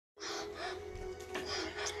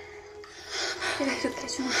내가 이렇게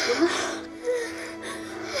해주는 거 좋아?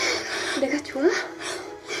 내가 좋아?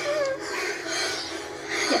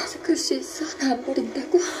 약속할 수 있어? 나 안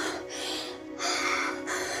버린다고?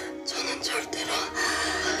 저는 절대로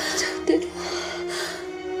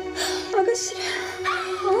아가씨를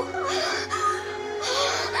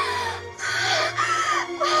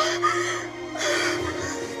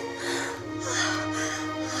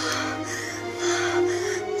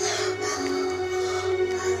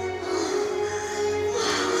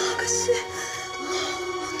아가씨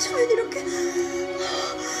처음엔 이렇게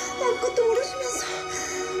아무것도 모르시면서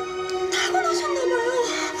타고나셨나봐요.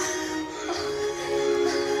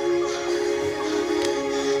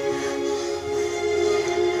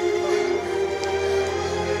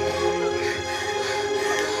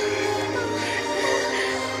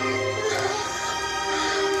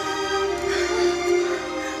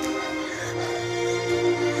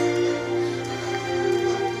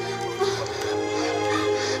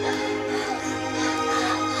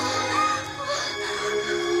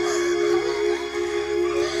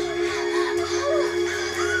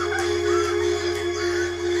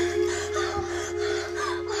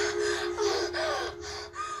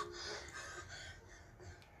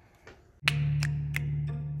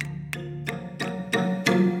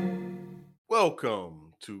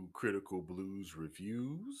 Welcome to Critical Blues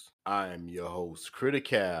Reviews. I'm your host,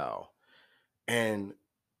 Critical. And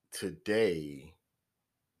today,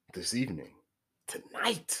 this evening,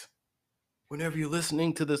 tonight, whenever you're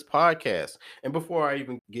listening to this podcast, and before I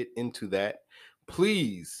even get into that,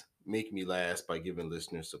 please make me last by giving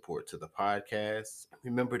listener support to the podcast.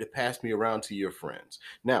 Remember to pass me around to your friends.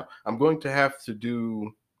 Now, I'm going to have to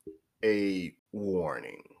do a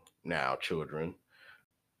warning now, children.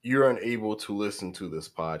 You're unable to listen to this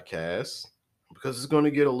podcast because it's going to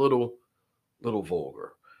get a little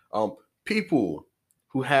vulgar. People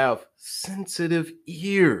who have sensitive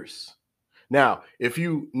ears. Now, if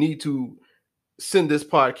you need to send this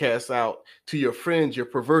podcast out to your friends, your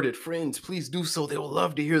perverted friends, please do so. They will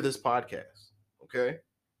love to hear this podcast. Okay?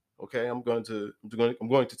 I'm going to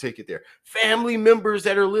take it there. Family members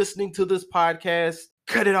that are listening to this podcast,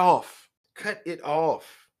 cut it off. Cut it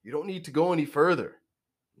off. You don't need to go any further.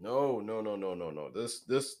 No.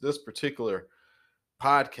 This particular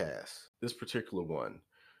podcast, this particular one,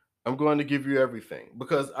 I'm going to give you everything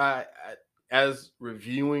because I as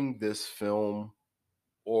reviewing this film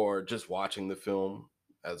or just watching the film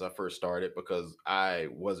as I first started, because I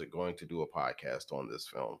wasn't going to do a podcast on this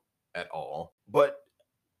film at all, but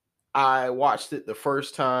I watched it the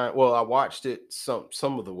first time. Well, I watched it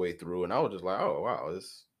some of the way through, and I was just like, oh wow,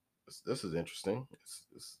 this is interesting.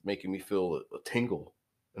 It's making me feel a tingle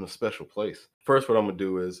in a special place. First, what I'm going to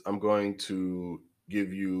do is I'm going to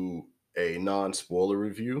give you a non-spoiler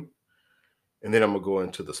review, and then I'm going to go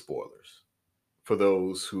into the spoilers for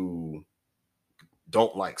those who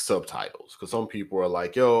don't like subtitles, because some people are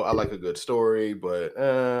like, yo, I like a good story, but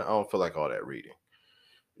I don't feel like all that reading,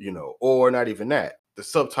 or not even that. The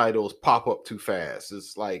subtitles pop up too fast.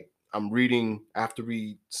 It's like I have to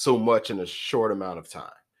read so much in a short amount of time.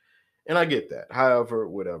 And I get that. However,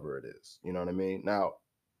 whatever it is, you know what I mean? Now,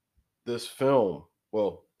 this film,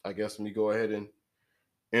 well, I guess let me go ahead and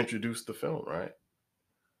introduce the film, right?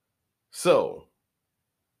 So,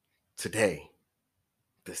 today,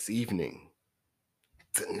 this evening,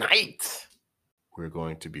 tonight, we're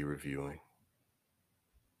going to be reviewing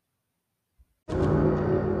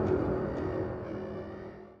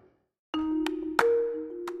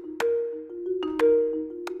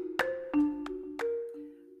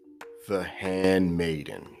The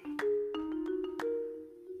Handmaiden.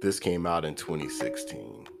 This came out in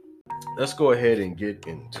 2016. Let's go ahead and get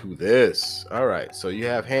into this. All right, so you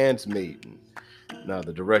have Handmaiden. Now,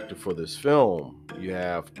 the director for this film, you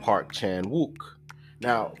have Park Chan-wook.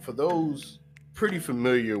 Now, for those pretty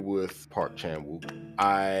familiar with Park Chan-wook,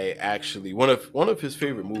 I actually, one of his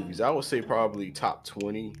favorite movies, I would say probably top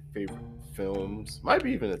 20 favorite films, might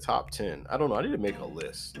be even the top 10. I don't know. I need to make a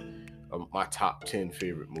list of my top 10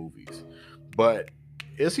 favorite movies, but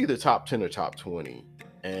it's either top 10 or top 20,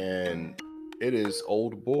 and it is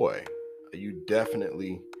Old Boy. You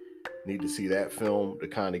definitely need to see that film to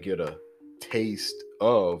kind of get a taste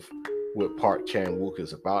of what Park Chan-wook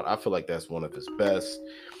is about. I feel like that's one of his best.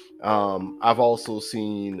 I've also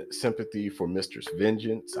seen Sympathy for Mistress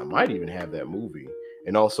Vengeance. I might even have that movie.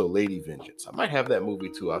 And also Lady Vengeance. I might have that movie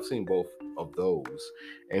too. I've seen both of those.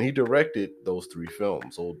 And he directed those three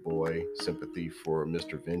films: Old Boy, Sympathy for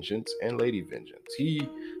Mr. Vengeance, and Lady Vengeance. He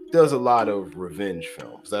does a lot of revenge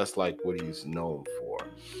films. That's like what he's known for.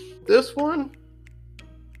 This one,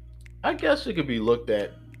 I guess it could be looked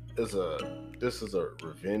at is a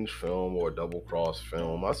revenge film or a double cross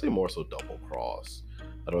film. I say more so double cross.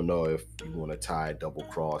 I don't know if you want to tie double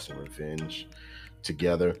cross and revenge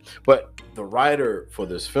together. But the writer for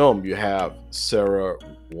this film, you have Sarah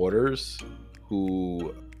Waters,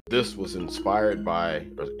 who this was inspired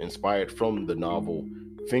from the novel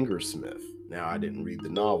Fingersmith. Now, I didn't read the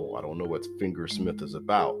novel. I don't know what Fingersmith is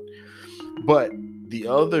about. But the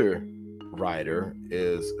other writer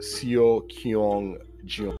is Seo Kyung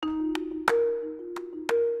Jeong.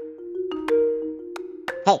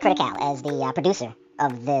 Hey, Critical, as the producer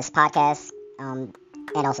of this podcast and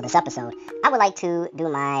also this episode, I would like to do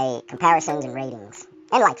my comparisons and ratings,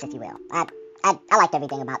 and likes, if you will. I liked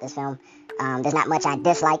everything about this film. There's not much I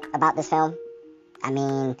dislike about this film. I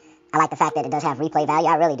mean, I like the fact that it does have replay value.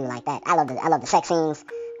 I really do like that. I love the sex scenes.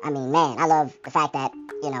 I mean, man, I love the fact that,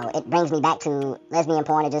 it brings me back to lesbian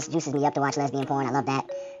porn. It just juices me up to watch lesbian porn. I love that.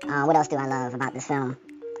 What else do I love about this film?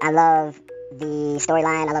 I love the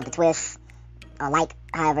storyline. I love the twists. Or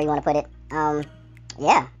however you want to put it.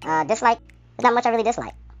 Dislike. There's not much I really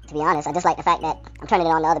dislike, to be honest. I dislike the fact that I'm turning it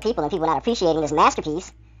on to other people and people not appreciating this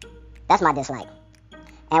masterpiece. That's my dislike.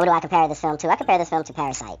 And what do I compare this film to? I compare this film to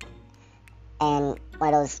Parasite. And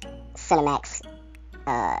one of those Cinemax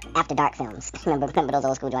After Dark films. remember those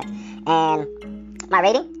old school joints. And my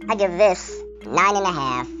rating? I give this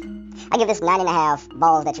 9.5. I give this 9.5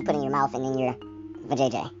 balls that you put in your mouth and in your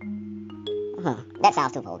vajayjay. That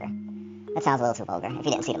sounds too vulgar. That sounds a little too vulgar if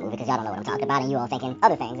you didn't see the movie, because y'all don't know what I'm talking about and you all thinking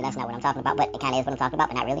other things, and that's not what I'm talking about, but it kind of is what I'm talking about,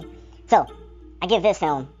 but not really. So, I give this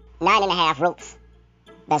film 9.5 ropes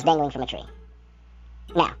that's dangling from a tree.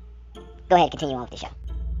 Now, go ahead, continue on with the show.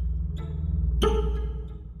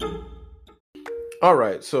 All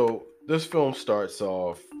right, so this film starts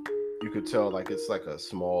off, you could tell it's like a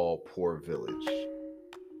small, poor village,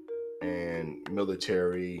 and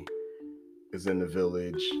military is in the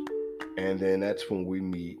village, and then that's when we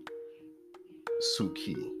meet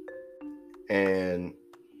Suki. And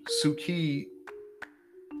Suki,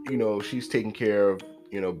 she's taking care of,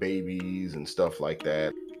 babies and stuff like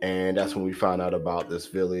that. And that's when we find out about this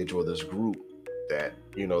village or this group that,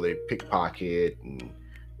 they pickpocket and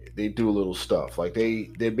they do little stuff. They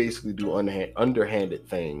basically do underhanded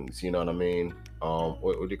things, you know what I mean? What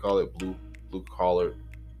do you call it? Blue collar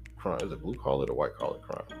crime. Is it blue collar or white collar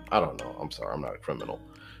crime? I don't know. I'm sorry, I'm not a criminal.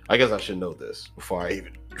 I guess I should know this before I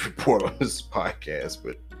even report on this podcast,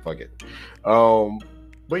 but fuck it.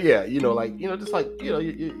 But yeah, just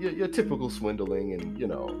your typical swindling and,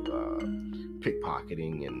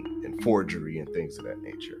 pickpocketing and forgery and things of that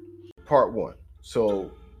nature. Part one.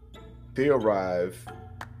 So they arrive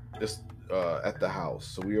at the house.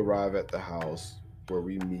 So we arrive at the house where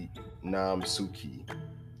we meet Nam Suki.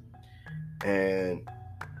 And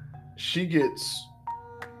she gets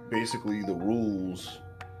basically the rules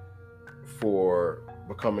for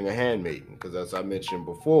becoming a handmaiden, because as I mentioned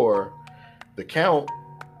before, the Count,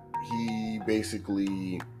 he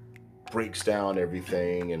basically breaks down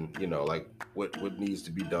everything and what needs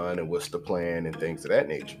to be done and what's the plan and things of that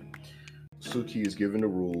nature. Suki is given the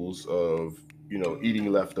rules of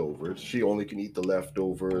eating leftovers. She only can eat the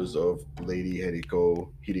leftovers of Lady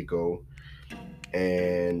Hideko,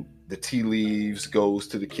 and the tea leaves goes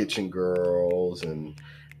to the kitchen girls, and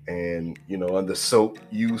the soap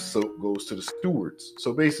goes to the stewards.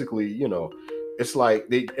 So basically, it's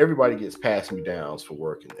like everybody gets pass-me-downs for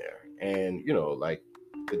working there. And,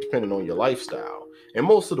 depending on your lifestyle. And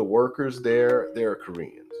most of the workers there, they're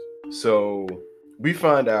Koreans. So we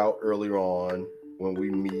find out earlier on when we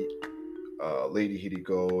meet Lady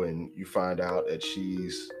Hideko, and you find out that she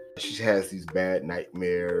has these bad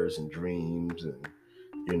nightmares and dreams and,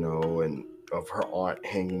 and of her aunt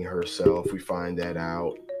hanging herself. We find that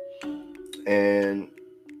out. And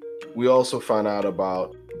we also find out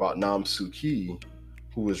about Nam Suki,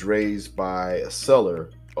 who was raised by a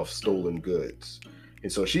seller of stolen goods.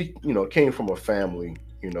 And so she, came from a family,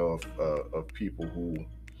 of people who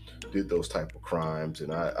did those type of crimes.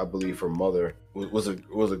 And I believe her mother was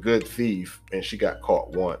a good thief, and she got caught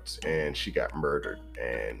once and she got murdered.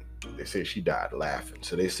 And they say she died laughing.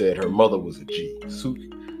 So they said her mother was a G.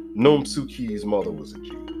 Nam Suki's mother was a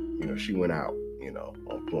G. She went out,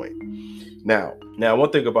 on point. Now, one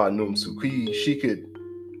thing about Nam Suki, she could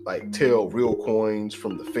tell real coins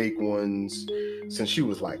from the fake ones since she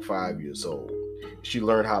was 5 years old. She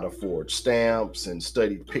learned how to forge stamps and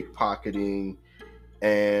studied pickpocketing.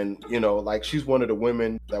 And, she's one of the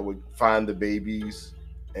women that would find the babies.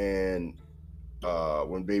 And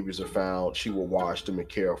when babies are found, she will wash them and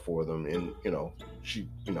care for them. And, she,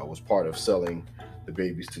 was part of selling the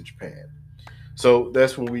babies to Japan. So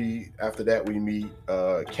that's when after that we meet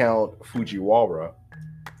Count Fujiwara,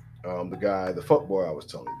 the fuckboy I was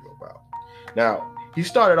telling you about. Now, he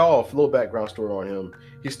started off, a little background story on him.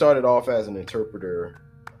 He started off as an interpreter.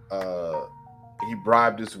 He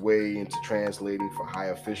bribed his way into translating for high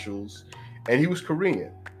officials, and he was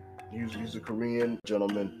Korean. He's a Korean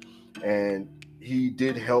gentleman, and he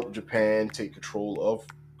did help Japan take control of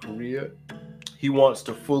Korea. He wants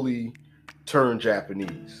to fully turn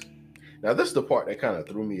Japanese. Now, this is the part that kind of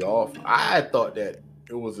threw me off. I thought that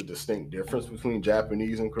it was a distinct difference between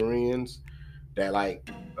Japanese and Koreans. That like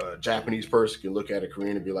a Japanese person can look at a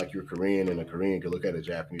Korean and be like, you're Korean, and a Korean can look at a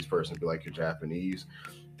Japanese person and be like, you're Japanese.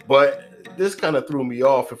 But this kind of threw me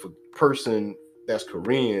off. If a person that's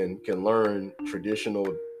Korean can learn traditional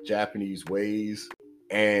Japanese ways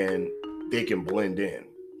and they can blend in.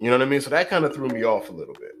 You know what I mean? So that kind of threw me off a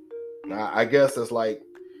little bit. Now, I guess that's like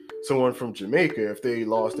someone from Jamaica, if they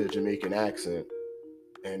lost their Jamaican accent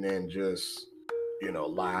and then just,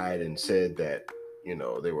 lied and said that,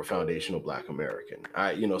 they were foundational Black American.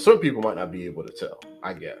 Some people might not be able to tell,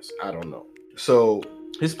 I guess. I don't know. So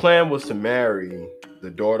his plan was to marry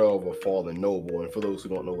the daughter of a fallen noble. And for those who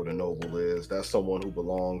don't know what a noble is, that's someone who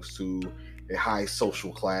belongs to a high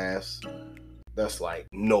social class. That's like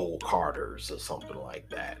Noel Carters or something like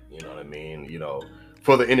that. You know what I mean?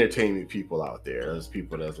 For the entertainment people out there, there's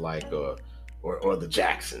people that's like, or the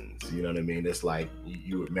Jacksons, you know what I mean? It's like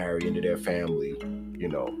you would marry into their family,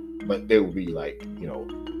 but they would be like,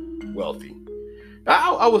 wealthy.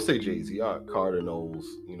 I would say Jay-Z, Carter Knowles,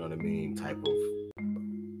 you know what I mean, type of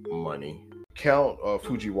money. Count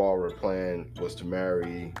Fujiwara plan was to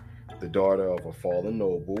marry the daughter of a fallen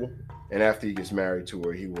noble, and after he gets married to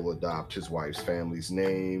her, he will adopt his wife's family's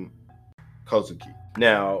name, Kozuki.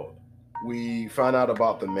 Now, we find out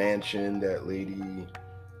about the mansion that Lady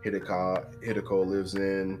Hideko lives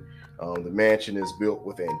in. The mansion is built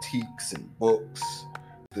with antiques and books.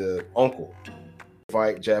 The uncle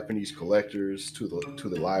invite Japanese collectors to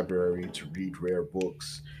the library to read rare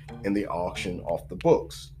books, and they auction off the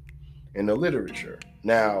books and the literature.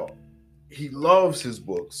 Now, he loves his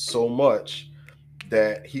books so much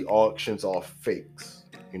that he auctions off fakes.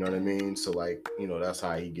 You know what I mean? So that's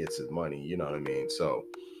how he gets his money. You know what I mean? So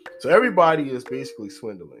everybody is basically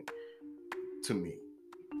swindling to me.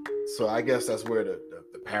 So I guess that's where the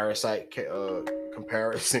Parasite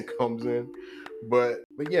comparison comes in. But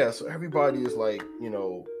yeah, so everybody is like,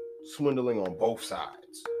 swindling on both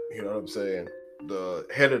sides. You know what I'm saying? The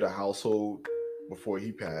head of the household, before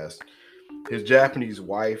he passed, his Japanese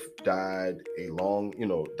wife died a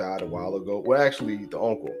while ago. Well, actually, the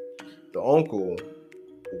uncle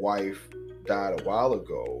wife died a while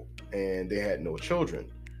ago, and they had no children.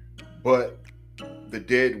 But the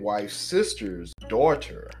dead wife's sister's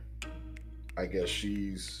daughter, I guess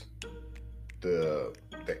she's the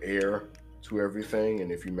heir to everything,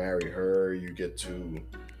 and if you marry her, you get to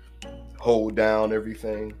hold down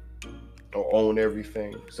everything or own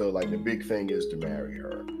everything. So the big thing is to marry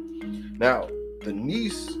her. Now, the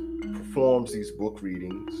niece performs these book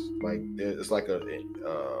readings. It's like a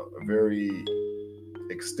very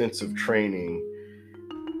extensive training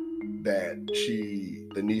that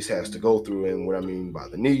the niece has to go through. And what I mean by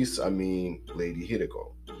the niece, I mean Lady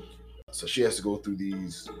Hideko. So she has to go through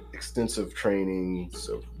these extensive trainings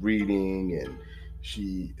of reading, and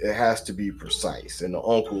it has to be precise. And the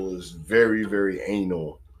uncle is very, very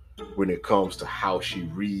anal when it comes to how she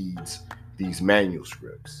reads these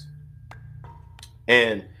manuscripts.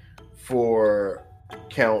 And for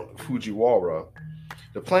Count Fujiwara,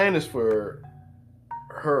 the plan is for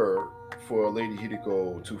Lady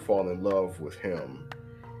Hideko to fall in love with him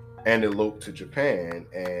and elope to Japan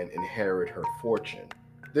and inherit her fortune,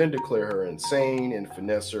 then declare her insane and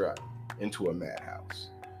finesse her into a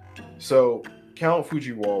madhouse. So Count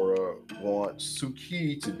Fujiwara wants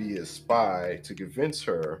Suki to be his spy to convince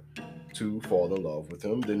her to fall in love with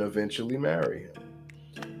him, then eventually marry him.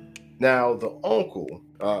 Now, the uncle,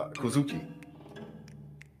 Kozuki,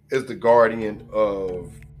 is the guardian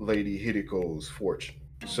of Lady Hideko's fortune.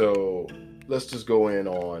 So let's just go in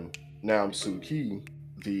on Nam Suki,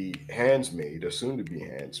 the handsmaid, or soon to be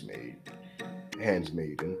handsmaiden.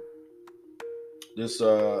 Just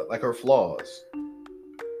like her flaws,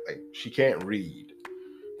 like she can't read.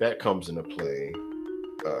 That comes into play.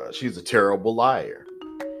 She's a terrible liar.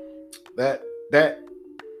 That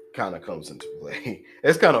kind of comes into play.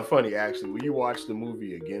 It's kind of funny, actually. When you watch the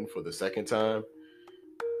movie again for the second time,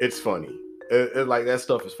 it's funny. It like that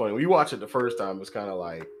stuff is funny. When you watch it the first time, it's kind of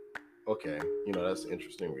like, okay, that's an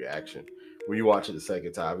interesting reaction. When you watch it the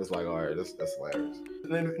second time, it's like, all right, that's hilarious.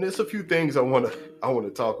 And then there's a few things I want to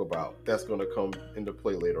talk about that's going to come into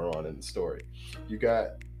play later on in the story. You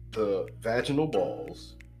got the vaginal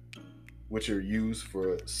balls, which are used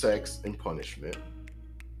for sex and punishment.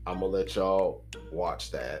 I'm gonna let y'all watch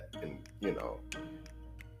that and and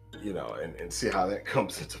see how that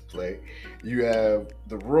comes into play. You have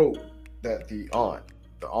the rope that the aunt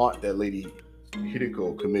that Lady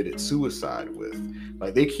Hideko committed suicide with.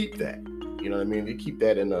 Like, they keep that. You know what I mean? They keep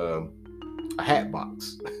that in a hat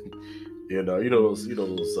box.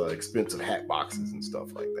 those expensive hat boxes and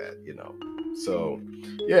stuff like that. So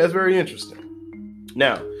yeah, it's very interesting.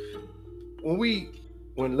 Now,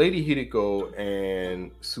 when Lady Hideko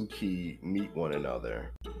and Suki meet one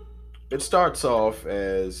another, it starts off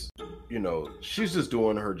as, she's just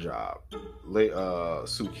doing her job.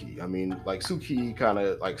 Suki. I mean, like, Suki kind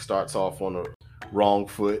of like starts off on a wrong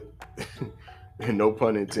foot, and no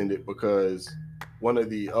pun intended, because one of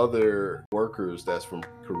the other workers that's from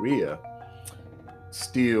Korea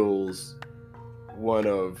steals one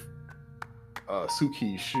of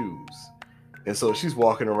Suki's shoes. And so she's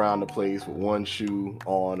walking around the place with one shoe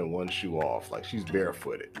on and one shoe off, like she's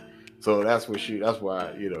barefooted. So that's why she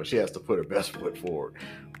has to put her best foot forward,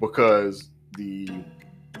 because the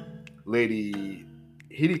Lady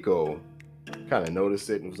Hideko kind of noticed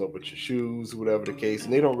it and was up with your shoes, whatever the case,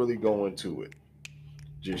 and they don't really go into it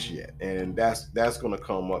just yet. And that's going to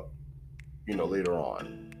come up, later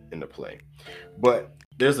on in the play. But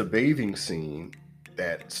there's a bathing scene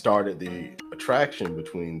that started the attraction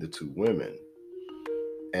between the two women.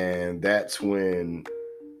 And that's when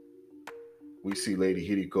we see Lady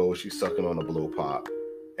Hideko, she's sucking on a blow pop,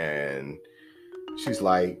 and she's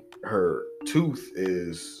like, her tooth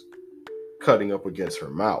is cutting up against her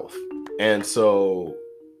mouth. And so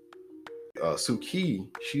Suki,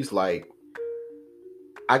 she's like,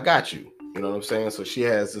 I got you. You know what I'm saying? So she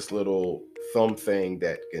has this little thumb thing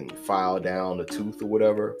that can file down the tooth or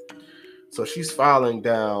whatever. So she's filing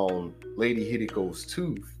down Lady Hideko's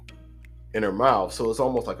tooth in her mouth. So it's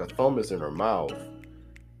almost like a thumb is in her mouth.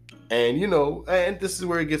 And, and this is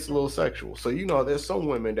where it gets a little sexual. So, there's some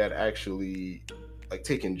women that actually like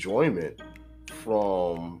take enjoyment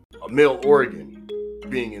from a male organ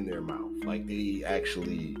being in their mouth. Like, they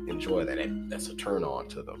actually enjoy that. That's a turn on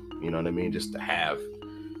to them. You know what I mean? Just to have,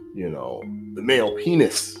 the male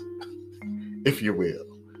penis, if you will,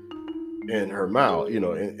 in her mouth,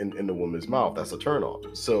 in the woman's mouth. That's a turn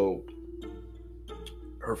on. So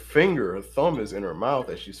her thumb is in her mouth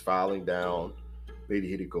as she's filing down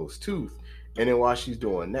Lady Hideko's tooth. And then while she's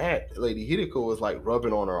doing that, Lady Hideko is like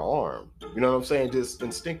rubbing on her arm. You know what I'm saying? Just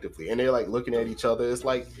instinctively. And they're like looking at each other. It's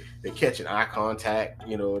like they're catching eye contact.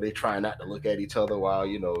 They try not to look at each other while,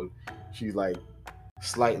 she's like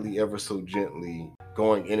slightly, ever so gently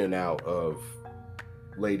going in and out of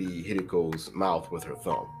Lady Hideko's mouth with her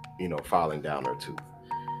thumb, filing down her tooth.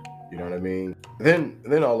 You know what I mean?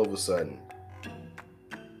 Then all of a sudden,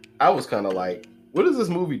 I was kind of like, what is this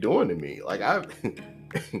movie doing to me? Like, I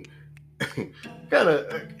kind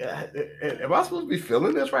of, am I supposed to be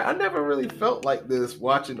feeling this right? I never really felt like this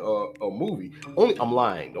watching a movie. I'm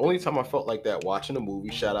lying. The only time I felt like that watching a movie,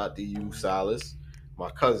 shout out to you, Silas, my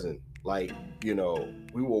cousin. Like, we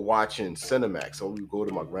were watching Cinemax. So we would go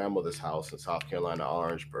to my grandmother's house in South Carolina,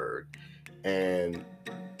 Orangeburg, and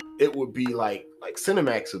it would be like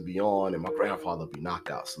Cinemax would be on, and my grandfather would be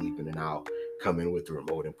knocked out sleeping, and I'll come in with the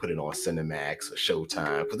remote and put it on Cinemax or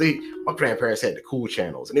Showtime, because my grandparents had the cool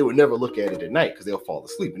channels, and they would never look at it at night because they'll fall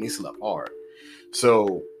asleep, and they slept hard.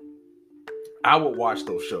 So I would watch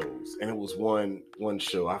those shows, and it was one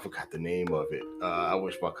show, I forgot the name of it. I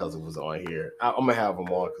wish my cousin was on here. I'm gonna have him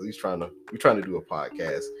on because we're trying to do a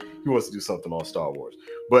podcast. He wants to do something on Star Wars,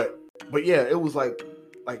 but yeah, it was like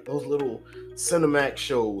those little Cinemax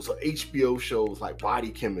shows or HBO shows like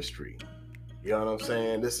Body Chemistry. You know what I'm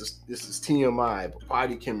saying? This is TMI, but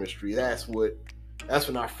Body Chemistry. That's when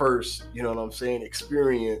I first,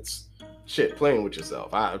 experienced playing with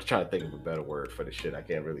yourself. I was trying to think of a better word for the shit. I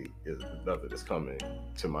can't really, nothing that's coming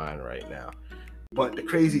to mind right now. But the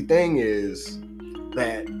crazy thing is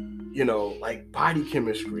that, like Body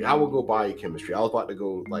Chemistry, I would go Body Chemistry. I was about to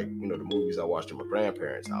go the movies I watched at my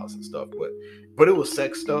grandparents' house and stuff, but it was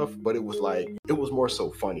sex stuff, but it was more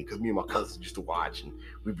so funny because me and my cousins used to watch and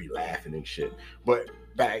we'd be laughing and shit. But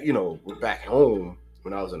back home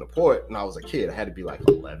when I was in the port and I was a kid, I had to be like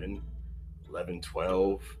 11,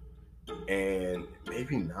 12, and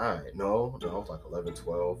maybe 9. No, I was like 11,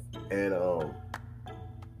 12. And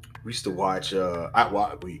we used to watch,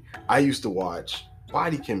 I used to watch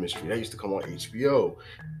Body Chemistry. That used to come on HBO.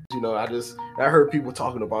 I heard people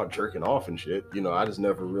talking about jerking off and shit. I just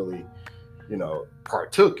never really,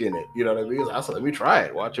 partook in it. You know what I mean? I said, let me try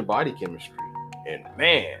it, watching Body Chemistry. And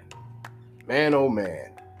man, oh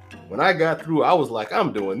man. When I got through, I was like,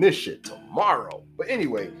 I'm doing this shit tomorrow. But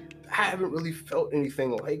anyway, I haven't really felt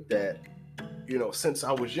anything like that, since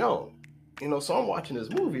I was young. So I'm watching this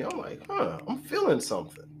movie. I'm like, I'm feeling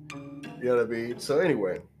something. You know what I mean? So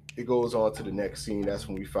anyway, it goes on to the next scene. That's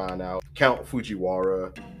when we find out Count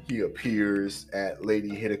Fujiwara, he appears at Lady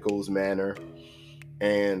Hidiko's manor,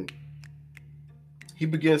 and he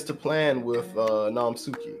begins to plan with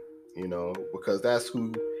Namsuki, because that's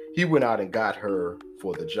who he went out and got her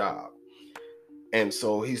for the job. And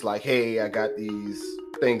so he's like, hey, I got these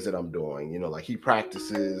things that I'm doing, like he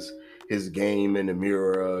practices his game in the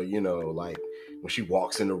mirror, like when she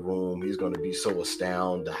walks in the room, he's going to be so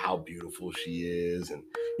astounded at how beautiful she is. And,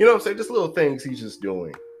 what I'm saying? Just little things he's just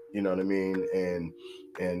doing, you know what I mean? And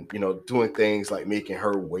doing things like making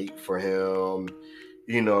her wait for him,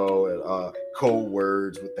 code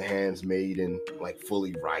words with the hands made and like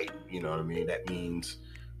fully right. You know what I mean? That means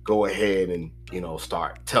go ahead and,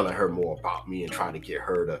 start telling her more about me and trying to get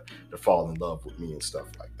her to fall in love with me and stuff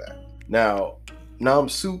like that. Now,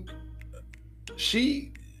 Namsuk,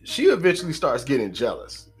 she eventually starts getting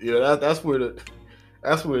jealous. That's where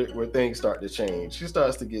things start to change. She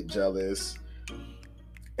starts to get jealous.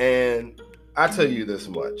 And I tell you this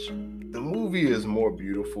much, the movie is more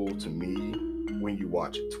beautiful to me when you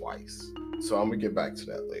watch it twice. So I'm gonna get back to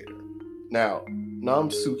that later. Now,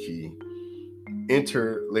 Namsuki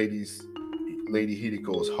enter Lady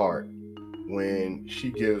Hidiko's heart when she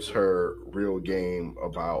gives her real game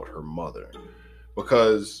about her mother,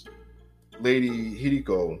 because Lady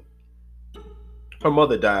Hidiko, her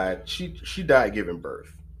mother died. She died giving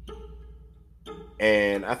birth,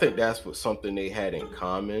 and I think that's something they had in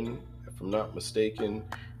common, if I'm not mistaken.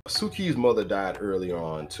 Suki's mother died early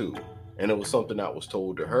on too, and it was something that was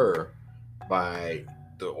told to her by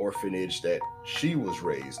the orphanage that she was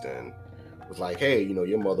raised in. It was like, hey,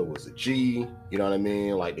 your mother was a G, you know what I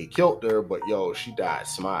mean? Like they killed her, but she died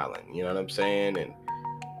smiling, you know what I'm saying?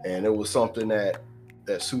 And it was something that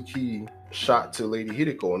Suki shot to Lady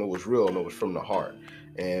Hidiko, and it was real and it was from the heart.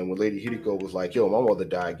 And when Lady Hidiko was like, yo, my mother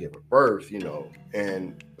died giving birth,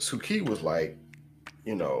 and Suki was like,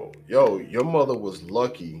 yo, your mother was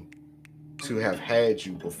lucky to have had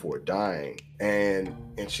you before dying. And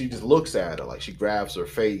she just looks at her, like she grabs her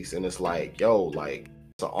face, and it's like, yo, like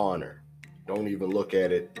it's an honor. Don't even look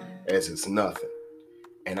at it as it's nothing.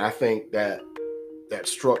 And I think that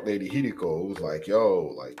struck Lady Hidiko. It was like,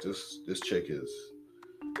 yo, like this chick is,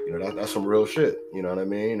 that's some real shit. You know what I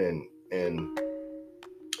mean? And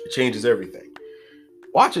it changes everything.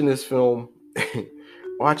 Watching this film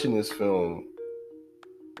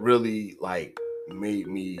really like made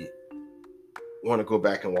me want to go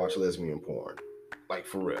back and watch lesbian porn. Like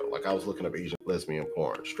for real. Like I was looking up Asian lesbian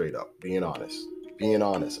porn, straight up. Being honest.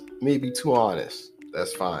 Maybe too honest.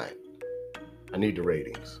 That's fine. I need the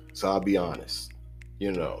ratings. So I'll be honest.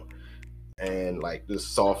 And like this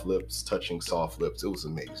soft lips touching soft lips, it was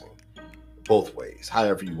amazing. Both ways.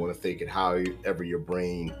 However you want to think it, however your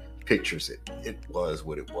brain pictures it. It was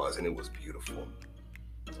what it was, and it was beautiful.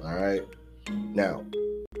 All right. Now,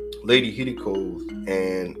 Lady Hidiko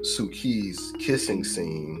and Suki's kissing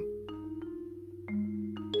scene,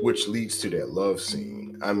 which leads to their love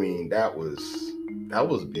scene. I mean, that was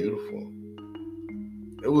beautiful.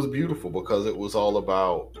 It was beautiful because it was all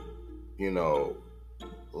about,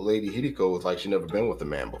 Lady Hidiko was like she never been with a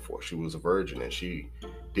man before. She was a virgin and she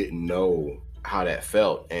didn't know how that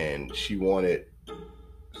felt, and she wanted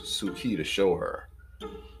Suki to show her.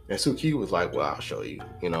 And Suki was like, well, I'll show you,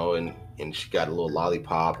 and she got a little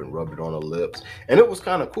lollipop and rubbed it on her lips. And it was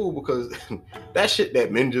kind of cool because that shit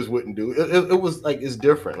that men just wouldn't do. It was like, it's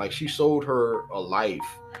different. Like she showed her a life,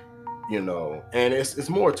 and it's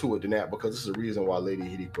more to it than that, because this is the reason why Lady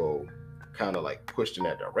Hidiko kind of like pushed in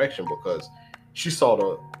that direction, because she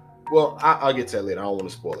saw I'll get to that later. I don't want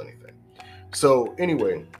to spoil anything. So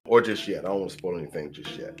anyway, or just yet. I don't want to spoil anything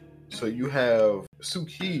just yet. So you have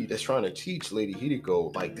Suki that's trying to teach Lady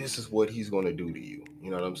Hidiko, like, this is what he's going to do to you.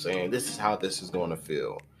 You know what I'm saying? This is how this is going to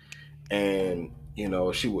feel. And,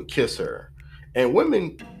 she would kiss her. And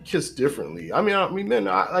women kiss differently. I mean, men,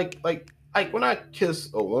 I like when I kiss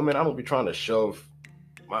a woman, I don't be trying to shove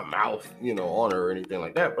my mouth, on her or anything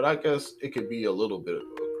like that. But I guess it could be a little bit of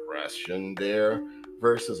aggression there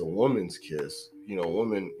versus a woman's kiss.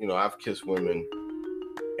 Women, I've kissed women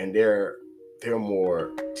and they're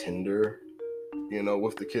more tender,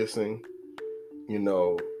 with the kissing,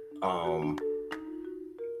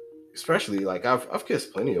 especially like I've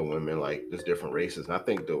kissed plenty of women, like there's different races. And I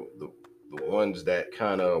think the ones that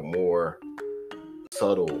kind of more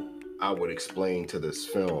subtle, I would explain to this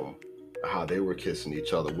film how they were kissing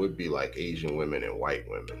each other would be like Asian women and white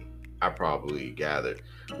women. I probably gathered,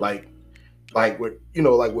 like, like with, you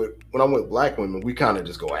know, like with when I'm with black women, we kind of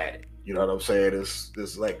just go at it. You know what I'm saying?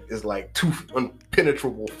 It's like two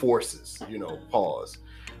impenetrable forces, you know, pause.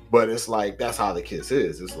 But it's like that's how the kiss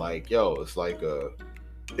is. It's like, yo, it's like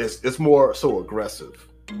it's more so aggressive.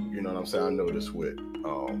 You know what I'm saying? I noticed with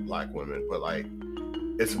black women, but like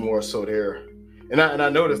it's more so there. And I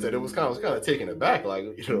noticed that it was kind of taken aback, like,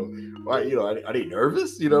 are they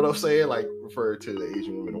nervous? You know what I'm saying? Like refer to the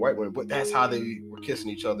Asian women and white women, but that's how they were kissing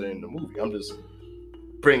each other in the movie. I'm just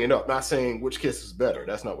bringing up, not saying which kiss is better.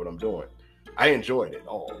 That's not what I'm doing. I enjoyed it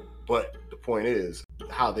all, but the point is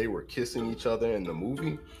how they were kissing each other in the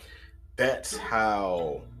movie. That's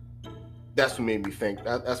what made me think.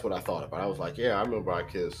 That's what I thought about. I was like, yeah, I remember I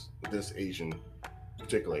kissed this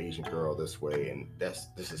particular Asian girl this way, and this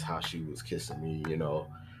is how she was kissing me, you know,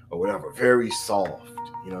 or whatever. Very soft,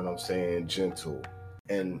 you know what I'm saying, gentle.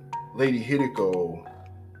 And Lady Hideko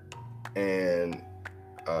and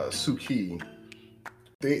Suki,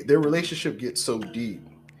 their relationship gets so deep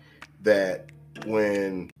that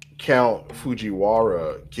when Count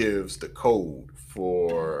Fujiwara gives the code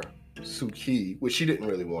for Suki, which she didn't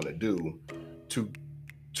really want to do,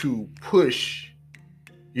 to push,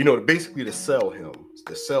 you know, basically to sell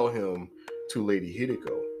him to Lady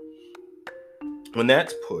Hideko. When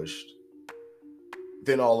that's pushed,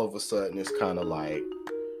 then all of a sudden it's kind of like,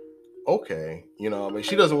 okay, you know, I mean,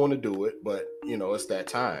 she doesn't want to do it, but, you know, it's that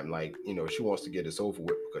time. Like, you know, she wants to get this over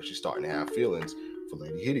with because she's starting to have feelings for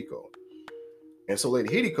Lady Hideko. And so Lady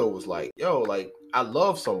Hideko was like, yo, like, I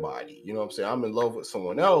love somebody. You know what I'm saying? I'm in love with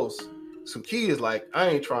someone else. Suki is like, I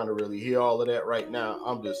ain't trying to really hear all of that right now.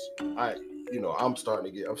 I'm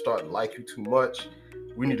starting to like you too much.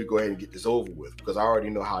 We need to go ahead and get this over with because I already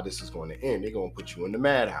know how this is going to end. They're going to put you in the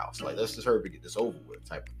madhouse. Like, let's just hurry to get this over with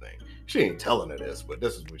type of thing. She ain't telling her this, but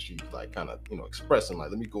this is what she's like kind of, you know, expressing. Like,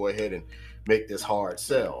 let me go ahead and make this hard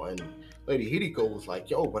sell. And Lady Hideko was like,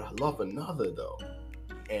 yo, but I love another though.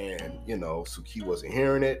 And, you know, Suki wasn't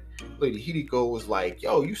hearing it. Lady Hideko was like,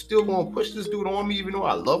 yo, you still gonna push this dude on me even though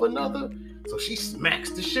I love another? So she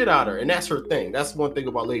smacks the shit out of her. And that's her thing. That's one thing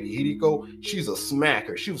about Lady Hideko. She's a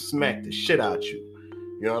smacker. She'll smack the shit out you.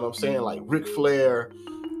 You know what I'm saying? Like Ric Flair,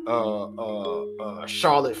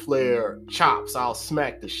 Charlotte Flair chops, I'll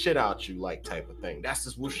smack the shit out you, like type of thing. That's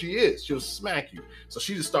just what she is. She'll smack you. So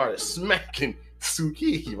she just started smacking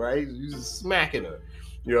Suki, right? She's just smacking her.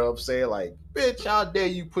 You know what I'm saying? Like, bitch, how dare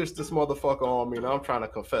you push this motherfucker on me? And I'm trying to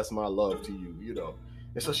confess my love to you, you know.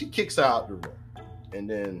 And so she kicks out the room. And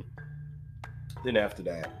then after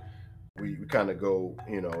that, we kind of go,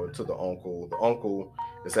 you know, to the uncle. The uncle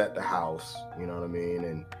is at the house, you know what I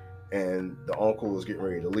mean? And the uncle is getting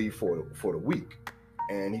ready to leave for the week.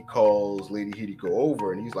 And he calls Lady Hideko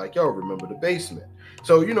over and he's like, yo, remember the basement?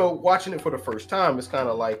 So, you know, watching it for the first time, it's kind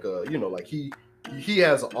of like, you know, like he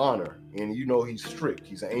has an honor and, you know, he's strict.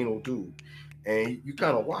 He's an anal dude. And you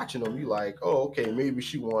kind of watching him, you like, oh, okay, maybe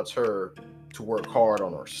she wants her to work hard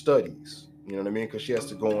on her studies. You know what I mean? Because she has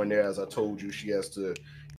to go in there, as I told you, she has to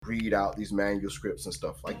read out these manuscripts and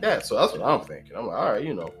stuff like that. So that's what I'm thinking. I'm like, all right,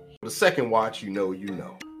 you know. The second watch, you know.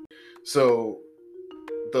 So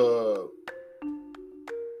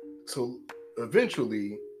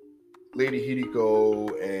eventually, Lady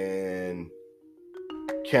Hideko and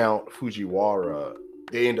Count Fujiwara,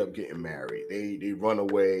 they end up getting married. They run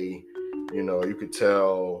away. You know, you could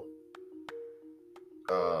tell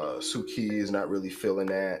Suki is not really feeling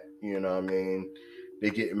that. You know what I mean? They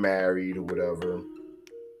get married or whatever.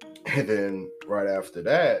 And then right after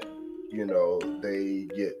that, you know, they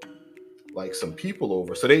get like some people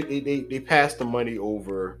over. So they pass the money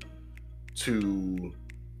over to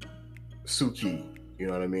Suki, you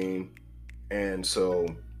know what I mean? And so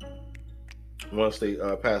once they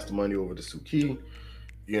pass the money over to Suki,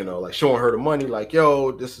 you know, like showing her the money, like,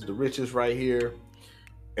 yo, this is the riches right here.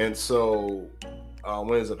 And so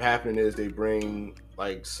what ends up happening is they bring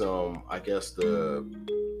like some, I guess they're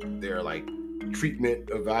like treatment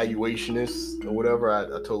evaluationists or whatever. I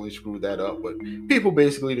totally screwed that up, but people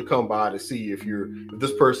basically to come by to see if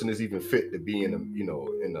this person is even fit to be in a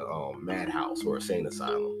madhouse or a sane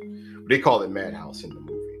asylum. They call it madhouse in the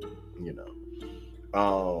movie, you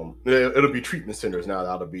know. It'll be treatment centers now.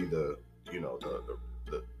 That'll be the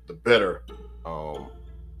better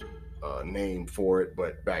name for it,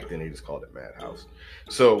 but back then they just called it madhouse.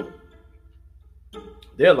 So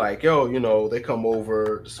they're like, yo, you know, they come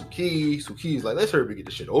over to Suki. Suki's like, let's hurry up and get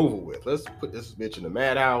this shit over with. Let's put this bitch in the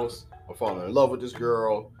madhouse. I'm falling in love with this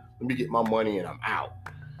girl. Let me get my money and I'm out.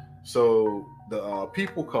 So the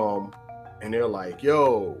people come and they're like,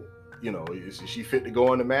 yo, you know, is she fit to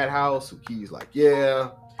go in the madhouse? Suki's like, yeah.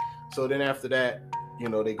 So then after that, you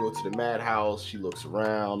know, they go to the madhouse. She looks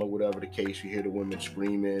around or whatever the case. You hear the women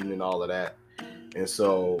screaming and all of that. And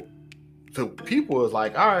so the people is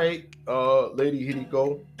like, all right, Lady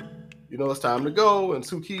Hideko, you know, it's time to go. And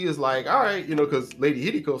Suki is like, all right, you know, because Lady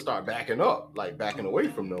Hideko start backing up, like backing away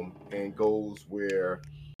from them, and goes where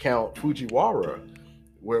Count Fujiwara,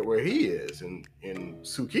 where he is. And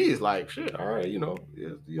Suki is like, shit, all right, you know,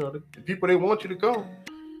 the people, they want you to go.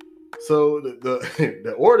 So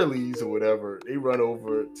the orderlies or whatever, they run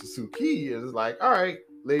over to Suki and it's like, all right,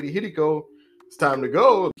 Lady Hideko, it's time to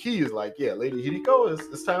go. Suki is like, yeah, Lady Hideko,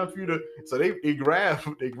 it's time for you to. So they grab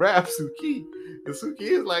Suki, and Suki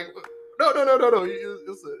is like, no,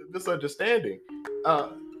 it's a misunderstanding.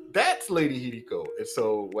 That's Lady Hideko. And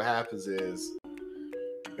so what happens is,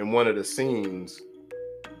 in one of the scenes,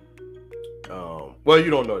 well,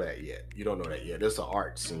 you don't know that yet. There's an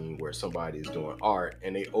art scene where somebody is doing art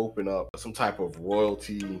and they open up some type of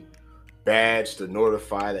royalty badge to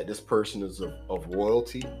notify that this person is of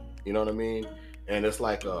royalty. You know what I mean? And it's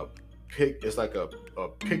like a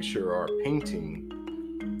picture or a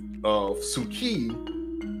painting of Suki,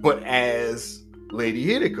 but as Lady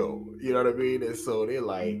Hideko. You know what I mean? And so they're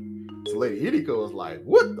like, so Lady Hideko is like,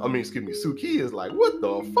 what? I mean, excuse me, Suki is like, what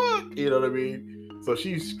the fuck? You know what I mean? So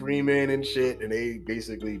she's screaming and shit, and they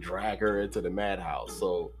basically drag her into the madhouse.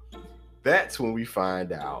 So that's when we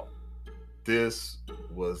find out this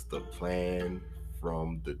was the plan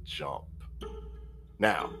from the jump.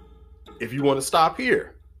 Now, if you want to stop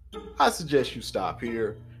here, I suggest you stop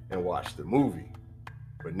here and watch the movie.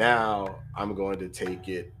 But now I'm going to take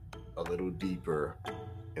it a little deeper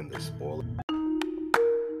in the spoiler.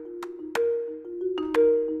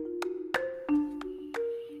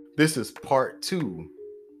 This is part 2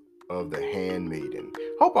 of The Handmaiden.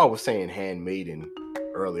 Hope I was saying Handmaiden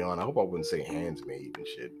early on. I hope I wouldn't say Handsmaid and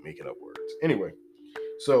shit, making up words. Anyway,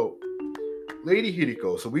 so Lady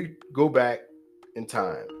Hideko. So we go back in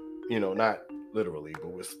time, you know, not literally,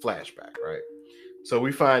 but with flashback, right? So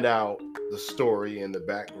we find out the story and the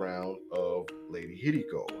background of Lady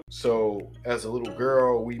Hideko. So as a little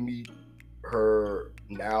girl, we meet her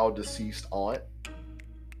now deceased aunt,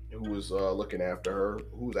 who was looking after her,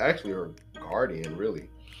 who was actually her guardian, really.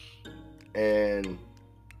 And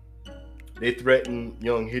they threaten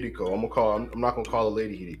young Hideko. I'm not gonna call her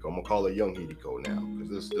Lady Hideko. I'm gonna call her young Hideko now,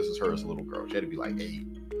 because this is her as a little girl. She had to be like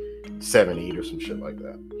 7, 8 or some shit like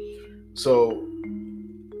that. So,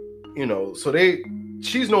 you know,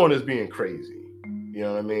 she's known as being crazy. You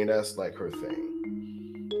know what I mean? That's like her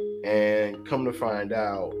thing. And come to find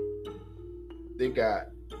out, they got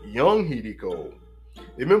young Hideko.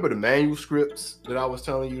 Remember the manuscripts that I was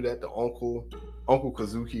telling you that the Uncle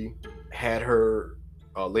Kazuki had her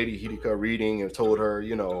Lady Hideko reading and told her,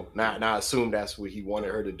 you know, not assume that's what he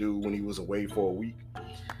wanted her to do when he was away for a week,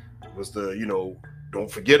 was to, you know, don't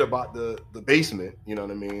forget about the basement, you know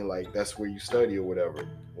what I mean? Like, that's where you study or whatever.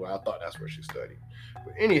 Well, I thought that's where she studied.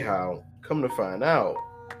 But anyhow, come to find out,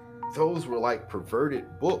 those were like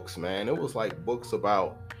perverted books, man. It was like books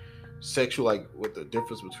about sexual, like what the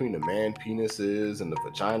difference between the man penis is and the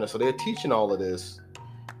vagina. So they're teaching all of this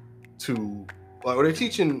to, like, they're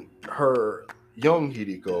teaching her young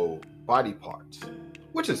Hideko body parts,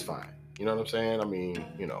 which is fine. You know what I'm saying? I mean,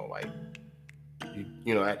 you know, like,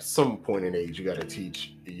 you know, at some point in age, you got to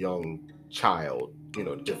teach a young child, you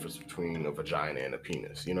know, the difference between a vagina and a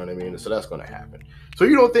penis. You know what I mean? So that's going to happen. So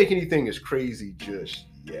you don't think anything is crazy just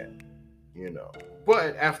yet, you know.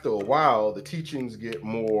 But after a while, the teachings get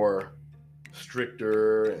more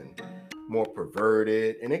stricter and more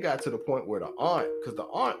perverted. And it got to the point where the aunt, because the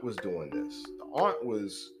aunt was doing this. The aunt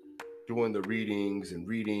was doing the readings and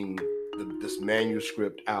reading this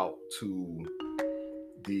manuscript out to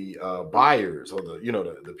the buyers, or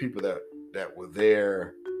the people that were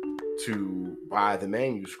there to buy the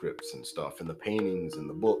manuscripts and stuff, and the paintings and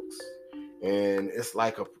the books. And it's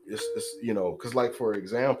like it's you know, because, like, for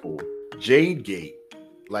example, Jade Gate,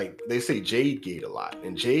 like they say Jade Gate a lot,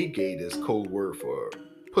 and Jade Gate is code word for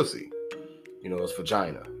pussy. You know, it's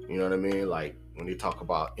vagina. You know what I mean? Like when they talk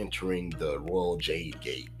about entering the Royal Jade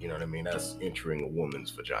Gate, you know what I mean? That's entering a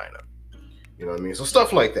woman's vagina. You know what I mean? So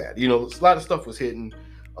stuff like that. You know, a lot of stuff was hidden.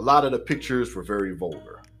 A lot of the pictures were very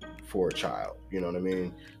vulgar for a child. You know what I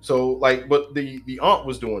mean? So, like, but the aunt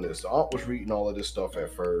was doing this. The aunt was reading all of this stuff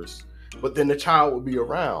at first, but then the child would be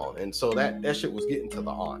around, and so that shit was getting to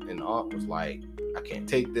the aunt, and the aunt was like, I can't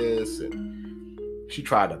take this, and she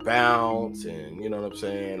tried to bounce, and you know what I'm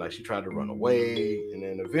saying? Like, she tried to run away, and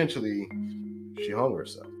then eventually she hung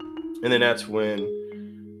herself. And then that's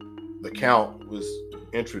when the Count was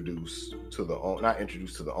introduced to not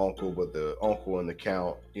introduced to the uncle, but the uncle and the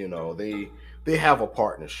Count, you know, they have a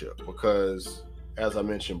partnership, because as I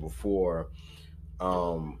mentioned before,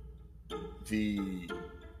 the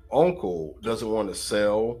uncle doesn't want to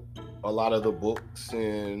sell a lot of the books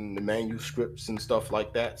and the manuscripts and stuff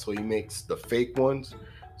like that, so he makes the fake ones.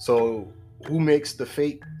 So who makes the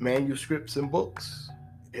fake manuscripts and books?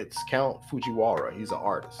 It's Count Fujiwara. He's an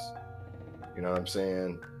artist. You know what I'm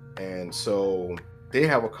saying? And so they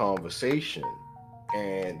have a conversation,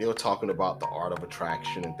 and they're talking about the art of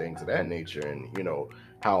attraction and things of that nature, and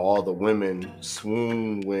how all the women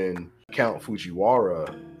swoon when Count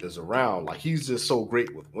Fujiwara is around. Like, he's just so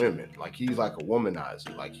great with women. Like, he's like a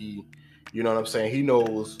womanizer. Like, you know what I'm saying? He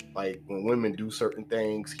knows, like, when women do certain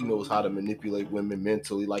things, he knows how to manipulate women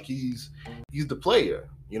mentally. Like, he's the player.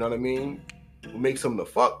 You know what I mean? What makes him the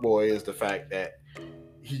fuck boy is the fact that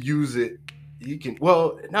he use it. He can,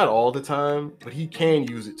 well, not all the time, but he can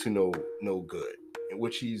use it to no good, in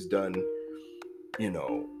which he's done,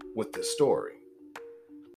 with this story.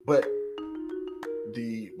 But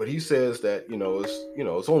he says that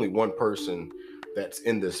it's only one person that's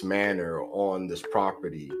in this manner on this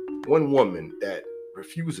property, one woman that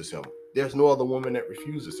refuses him. There's no other woman that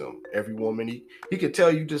refuses him. Every woman he could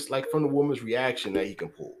tell you, just like from the woman's reaction, that he can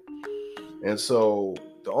pull. And so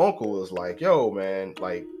the uncle is like, yo, man,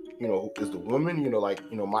 like, is the woman,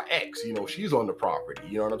 my ex, she's on the property.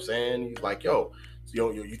 You know what I'm saying? He's like, yo,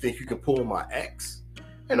 you think you can pull my ex?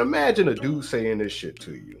 And imagine a dude saying this shit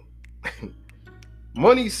to you.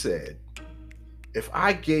 Money said, if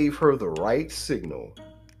I gave her the right signal,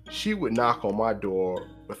 she would knock on my door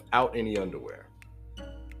without any underwear.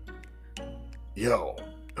 Yo,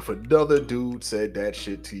 if another dude said that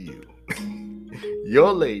shit to you,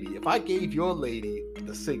 your lady, if I gave your lady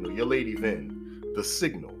the signal, your lady then, the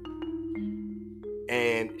signal,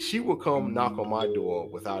 and she would come knock on my door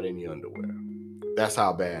without any underwear. That's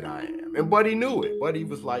how bad I am. And Buddy knew it. Buddy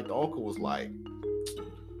was like, the uncle was like,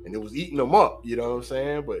 and it was eating him up, you know what I'm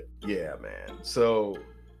saying? But yeah, man. So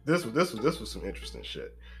this was some interesting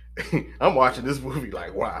shit. I'm watching this movie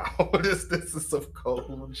like, wow, this is some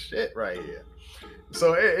cold shit right here.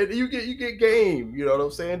 So you get game, you know what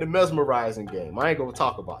I'm saying? The mesmerizing game. I ain't gonna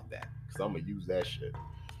talk about that because I'm gonna use that shit.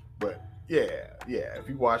 But yeah. If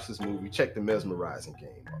you watch this movie, check the mesmerizing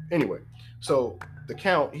game up. Anyway, so the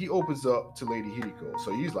Count, he opens up to Lady Hideko.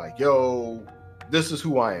 So he's like, yo, this is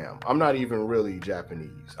who I am. I'm not even really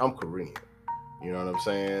Japanese. I'm Korean. You know what I'm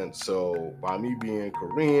saying? So by me being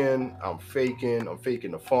Korean, I'm faking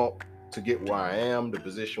the funk to get where I am, the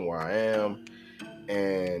position where I am.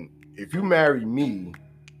 And if you marry me,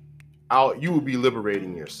 you will be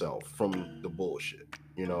liberating yourself from the bullshit,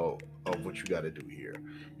 of what you got to do here.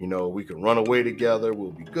 We can run away together.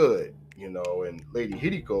 We'll be good, and Lady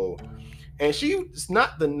Hideko, and she's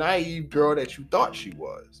not the naive girl that you thought she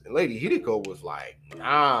was. And Lady Hideko was like,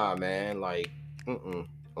 nah, man, like,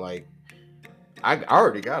 like, I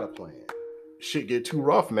already got a plan. Shit get too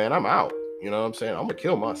rough, man. I'm out. You know what I'm saying? I'm gonna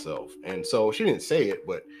kill myself. And so she didn't say it,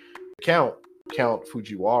 but Count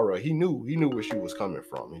Fujiwara, he knew where she was coming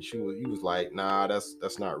from, and he was like, nah,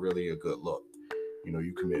 that's not really a good look.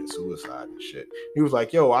 You commit suicide and shit. He was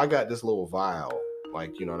like, yo, I got this little vial,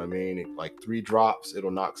 like, you know what I mean? Like 3 drops,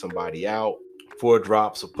 it'll knock somebody out. 4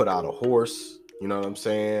 drops will put out a horse. You know what I'm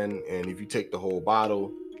saying? And if you take the whole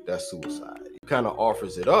bottle, that's suicide. He kind of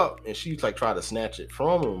offers it up, and she's like, try to snatch it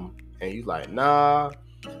from him, and he's like, nah,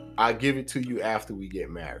 I give it to you after we get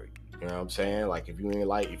married. You know what I'm saying? Like, if you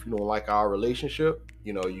don't like our relationship,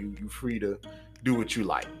 you free to do what you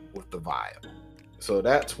like with the vial. So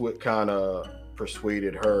that's what kind of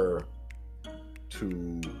persuaded her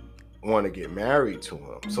to want to get married to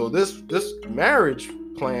him. So this marriage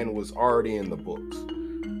plan was already in the books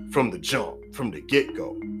from the jump, from the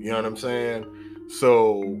get-go. You know what I'm saying?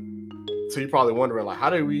 So you're probably wondering, like, how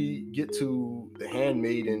did we get to the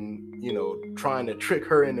handmaiden, trying to trick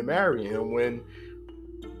her into marrying him when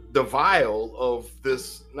the vial of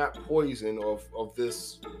this, not poison, of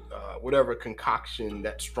this whatever concoction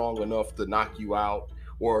that's strong enough to knock you out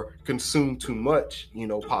or consume too much,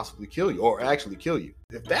 possibly kill you, or actually kill you.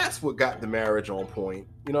 If that's what got the marriage on point,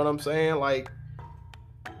 you know what I'm saying? Like,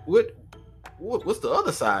 what's the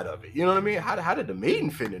other side of it? You know what I mean? How did the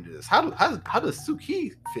maiden fit into this? How does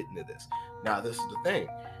Suki fit into this? Now, this is the thing.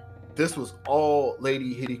 This was all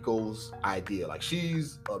Lady Hideko's idea. Like,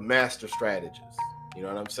 she's a master strategist. You know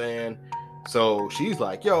what I'm saying? So she's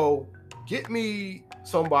like, yo, get me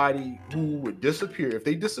somebody who would disappear. If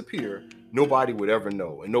they disappear, nobody would ever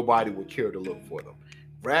know, and nobody would care to look for them.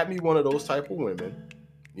 Grab me one of those type of women.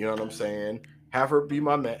 You know what I'm saying? Have her be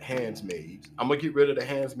my handsmaid. I'm going to get rid of the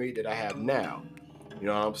handsmaid that I have now. You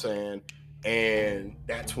know what I'm saying? And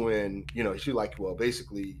that's when, she's like, well,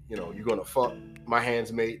 basically, you're going to fuck my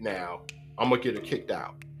handsmaid now. I'm gonna get her kicked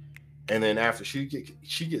out. And then after she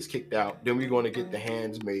gets kicked out, then we're going to get the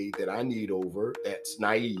handsmaid that I need over. That's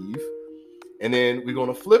naive. And then we're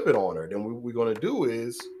going to flip it on her. Then what we're going to do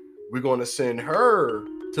is we're going to send her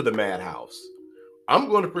to the madhouse. I'm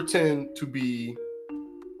going to pretend to be,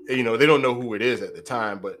 they don't know who it is at the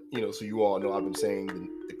time, but, so you all know I've been saying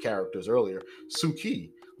the characters earlier. Suki.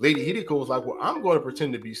 Lady Hideko was like, well, I'm going to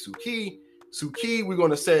pretend to be Suki. Suki, we're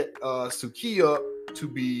going to set Suki up to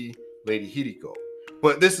be Lady Hideko.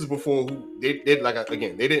 But this is before they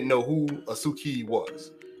didn't know who a Suki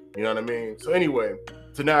was. You know what I mean? So anyway,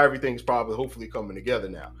 so now everything's probably hopefully coming together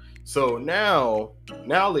now. So now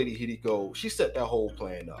Lady Hideko, she set that whole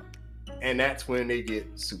plan up. And that's when they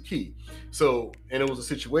get Suki. So, and it was a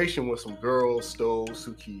situation where some girls stole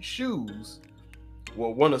Suki's shoes.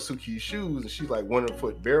 Well, one of Suki's shoes, and she's like 1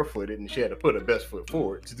 foot barefooted, and she had to put her best foot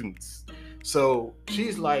forward. So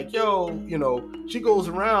she's like, yo, she goes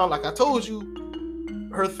around, like I told you,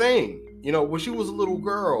 her thing, when she was a little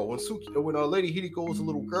girl, when Lady Hideko was a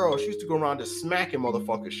little girl, she used to go around just smacking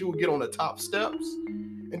motherfuckers. She would get on the top steps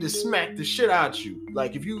and just smack the shit out you.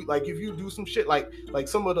 Like if you do some shit, like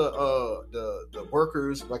some of the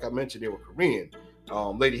workers, like I mentioned, they were Korean.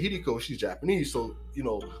 Lady Hideko, she's Japanese, so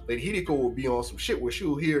Lady Hideko will be on some shit where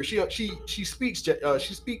she'll hear she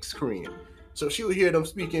speaks Korean, so she'll hear them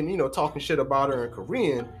speaking, talking shit about her in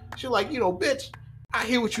Korean. She's like, bitch, I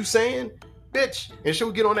hear what you saying. Bitch, and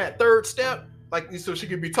she'll get on that third step, like so she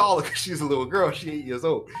can be taller because she's a little girl. She 8 years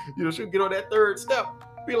old. She'll get on that third step,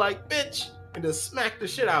 be like, bitch, and just smack the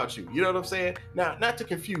shit out you. You know what I'm saying? Now, not to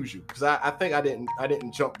confuse you, because I think I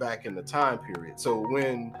didn't jump back in the time period. So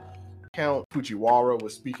when Count Fujiwara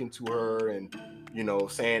was speaking to her and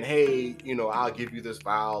saying, hey, I'll give you this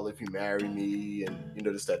vow if you marry me, and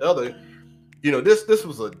this, that, other. This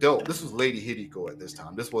was adult. This was Lady Hideko at this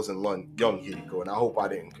time. This wasn't young Hideko, and I hope I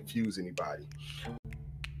didn't confuse anybody.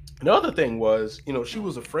 Another thing was, she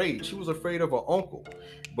was afraid. She was afraid of her uncle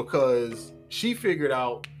because she figured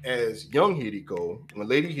out as young Hideko, when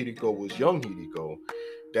Lady Hideko was young Hideko,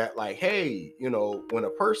 that like, hey, when a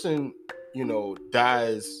person,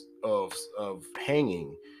 dies of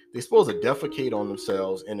hanging, they're supposed to defecate on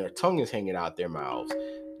themselves and their tongue is hanging out their mouths.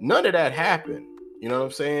 None of that happened. You know what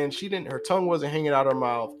I'm saying? Her tongue wasn't hanging out her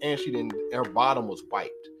mouth, and her bottom was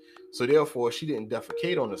wiped. So therefore, she didn't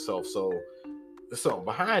defecate on herself. So there's something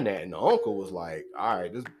behind that. And the uncle was like, all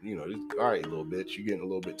right, all right, little bitch, you're getting a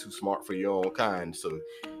little bit too smart for your own kind. So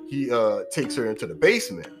he takes her into the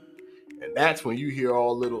basement. And that's when you hear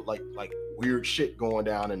all little like weird shit going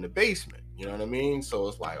down in the basement. You know what I mean? So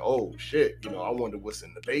it's like, oh shit, I wonder what's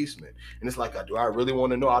in the basement. And it's like, do I really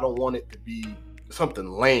want to know? I don't want it to be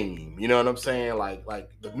something lame, you know what I'm saying? Like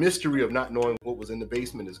the mystery of not knowing what was in the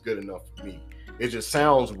basement is good enough for me. It just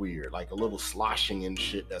sounds weird, like a little sloshing and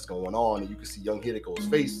shit that's going on, and you can see young Hideko's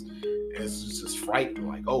face. It's just frightened,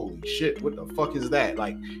 like holy shit, what the fuck is that?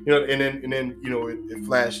 Like, and then it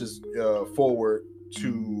flashes forward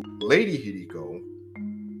to Lady Hideko.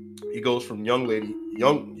 It goes from young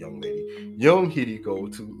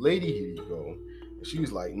Hideko to Lady Hideko.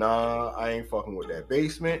 She's like, nah, I ain't fucking with that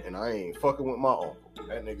basement, and I ain't fucking with my uncle.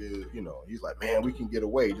 That nigga, he's like, man, we can get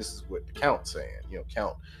away. This is what the Count's saying,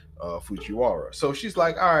 Count Fujiwara. So she's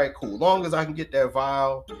like, all right, cool. Long as I can get that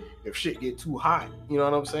vial, if shit get too hot, you know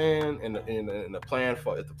what I'm saying? And the plan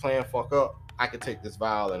if the plan fuck up, I can take this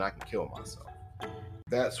vial and I can kill myself.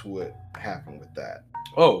 That's what happened with that.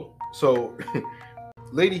 Oh, so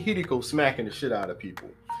Lady Hideko smacking the shit out of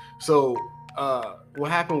people. So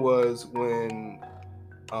what happened was when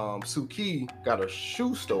Suki got her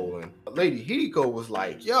shoe stolen, Lady Hideko was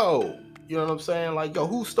like, yo, you know what I'm saying? Like, yo,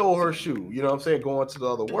 who stole her shoe? You know what I'm saying? Going to the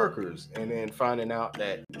other workers and then finding out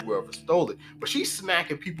that whoever stole it. But she's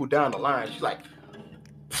smacking people down the line. She's like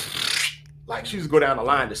she just go down the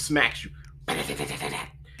line to smack you. And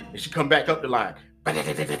she come back up the line.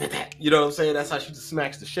 You know what I'm saying? That's how she just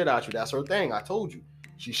smacks the shit out you. That's her thing. I told you.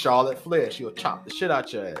 She's Charlotte Flair. She'll chop the shit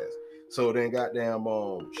out your ass. So then goddamn,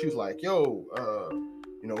 she was like, yo,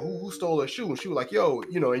 who stole her shoe? And she was like, yo,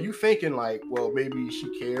 and you thinking like, well, maybe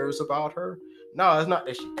she cares about her. No, it's not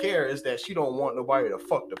that she cares, it's that she don't want nobody to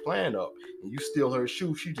fuck the plan up. And you steal her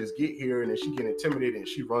shoe, she just get here and then she get intimidated and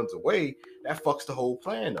she runs away. That fucks the whole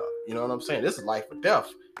plan up. You know what I'm saying? This is life or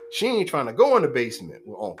death. She ain't trying to go in the basement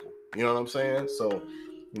with Uncle. You know what I'm saying? So,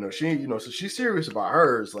 so she's serious about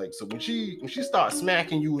hers. Like, so when she starts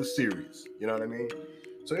smacking you, it's serious. You know what I mean?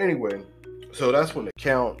 So anyway, so that's when the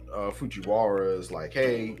Count Fujiwara is like,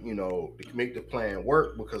 hey, to make the plan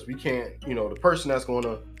work, because we can't, the person that's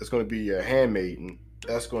gonna be a handmaiden,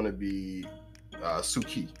 that's gonna be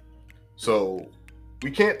Suki. So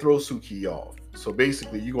we can't throw Suki off. So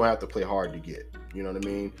basically, you're gonna have to play hard to get. You know what I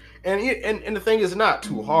mean? And the thing is not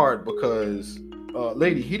too hard because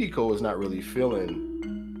Lady Hideko is not really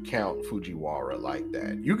feeling Count Fujiwara like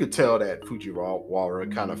that. You could tell that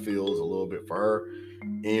Fujiwara kind of feels a little bit for her,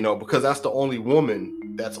 you know, because that's the only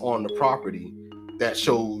woman that's on the property that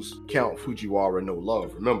shows Count Fujiwara no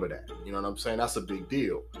love. Remember that. You know what I'm saying? That's a big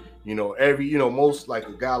deal. You know, most like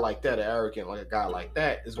a guy like that, an arrogant like a guy like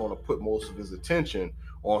that, is going to put most of his attention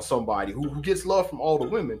on somebody who gets love from all the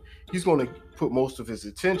women. He's going to put most of his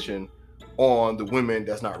attention on the women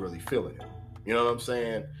that's not really feeling him. You know what I'm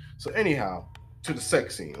saying? So anyhow, to the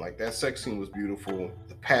sex scene. Like, that sex scene was beautiful.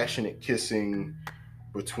 The passionate kissing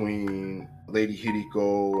between Lady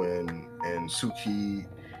Hideko and Suki,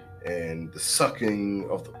 and the sucking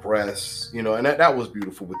of the breasts, you know, and that was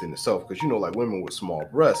beautiful within itself, because, you know, like, women with small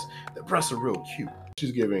breasts, their breasts are real cute.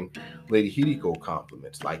 She's giving Lady Hideko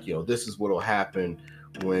compliments, like, you know, this is what'll happen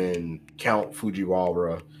when Count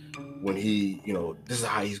Fujiwara, when he, you know, this is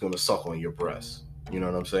how he's gonna suck on your breasts, you know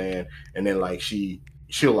what I'm saying? And then, like,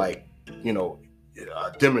 she'll like, you know,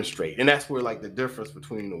 demonstrate, and that's where, like, the difference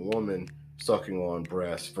between a woman sucking on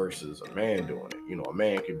breasts versus a man doing it. You know, a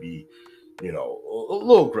man could be, you know, a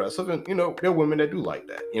little aggressive, and, you know, there are women that do like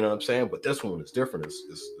that, you know what I'm saying? But this one is different.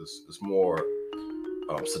 It's more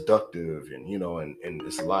seductive, and, you know, and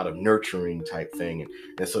it's a lot of nurturing type thing,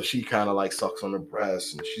 and so she kind of like sucks on the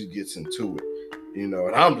breast and she gets into it, you know,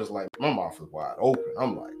 and I'm just like, my mouth is wide open.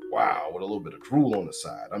 I'm like, wow, with a little bit of drool on the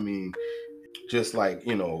side. I mean, just like,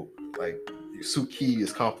 you know, like, Suki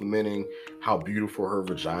is complimenting how beautiful her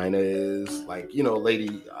vagina is. Like, you know,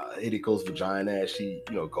 Lady Hideko's vagina, as she,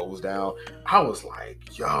 you know, goes down. I was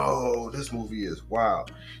like, yo, this movie is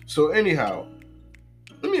wild. So anyhow,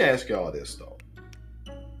 let me ask y'all this, though.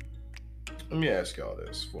 Let me ask y'all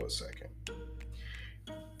this for a second.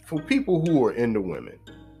 For people who are into women,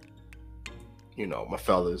 you know, my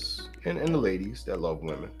fellas and the ladies that love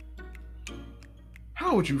women,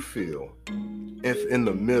 how would you feel if in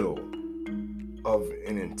the middle of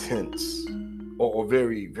an intense or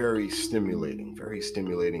very, very stimulating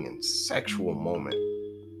and sexual moment,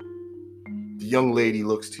 the young lady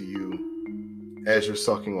looks to you as you're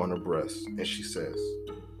sucking on her breast and she says,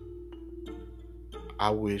 I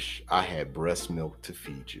wish I had breast milk to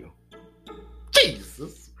feed you.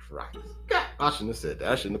 Jesus Christ. God, I shouldn't have said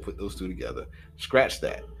that. I shouldn't have put those two together. Scratch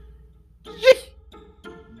that.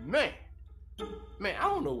 Man, I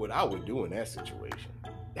don't know what I would do in that situation.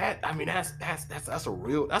 That's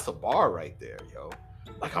a bar right there, yo.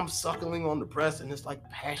 Like, I'm suckling on the breast and it's like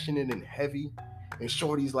passionate and heavy, and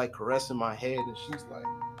Shorty's like caressing my head and she's like,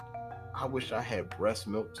 I wish I had breast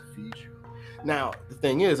milk to feed you. Now, the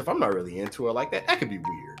thing is, if I'm not really into it like that, that could be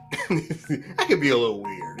weird. That could be a little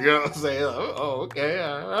weird, you know what I'm saying? Oh, okay,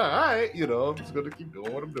 all right, you know, I'm just gonna keep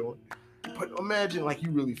doing what I'm doing. But imagine, like,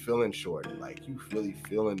 you really feeling Shorty, like, you really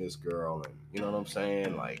feeling this girl, and, you know what I'm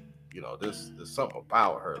saying? Like, you know, there's something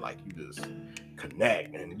about her, like, you just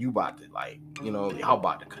connect, and you about to, like, you know, y'all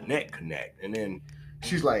about to connect, and then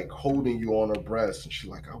she's like holding you on her breast, and she's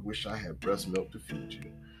like, I wish I had breast milk to feed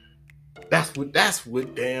you. That's what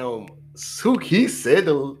damn Suki said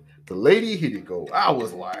to Lady Hideko. I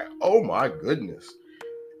was like, oh my goodness.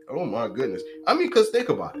 I mean, because think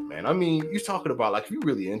about it, man. I mean, you're talking about, like, if you're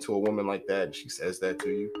really into a woman like that and she says that to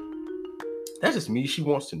you, that just means she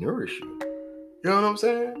wants to nourish you. You know what I'm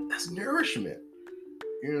saying? That's nourishment.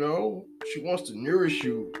 You know, she wants to nourish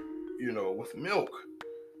you, you know, with milk.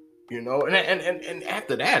 You know, and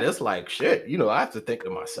after that, it's like, shit, you know, I have to think to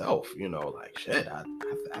myself, you know, like, shit, I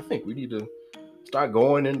think we need to start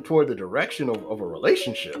going in toward the direction of a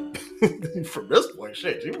relationship. From this point,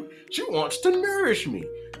 shit, she wants to nourish me.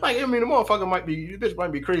 Like, I mean, the bitch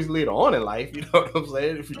might be crazy later on in life, you know what I'm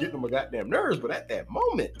saying, if you get them a goddamn nerves, but at that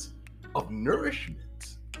moment of nourishment,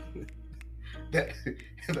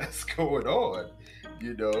 that's going on.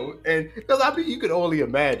 You know, and because, I mean, you could only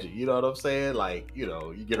imagine, you know what I'm saying? Like, you know,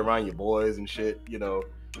 you get around your boys and shit, you know,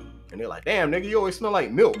 and they're like, damn, nigga, you always smell like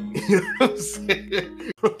milk. You know what I'm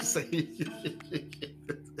saying?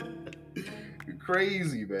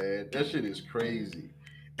 Crazy, man. That shit is crazy.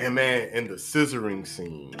 And, man, and the scissoring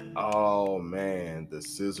scene. Oh, man, the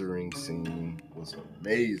scissoring scene was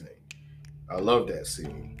amazing. I love that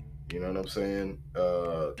scene. You know what I'm saying?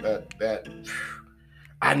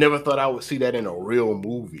 I never thought I would see that in a real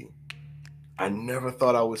movie. Like,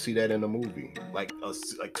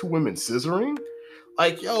 two women scissoring.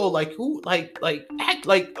 Like, yo, like, who, like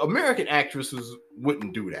American actresses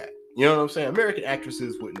wouldn't do that. You know what I'm saying? American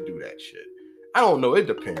actresses wouldn't do that shit. I don't know. It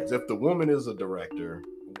depends. If the woman is a director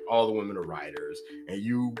all the women are writers, and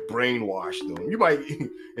you brainwash them. You might, and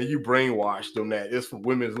you brainwash them that it's for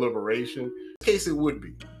women's liberation. In this case, it would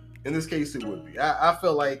be. In this case, it would be. I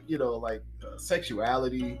feel like,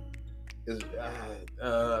 sexuality is,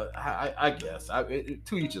 I guess,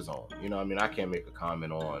 to each his own. I mean, I can't make a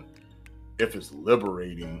comment on if it's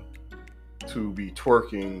liberating to be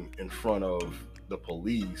twerking in front of the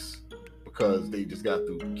police because they just got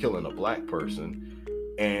through killing a black person.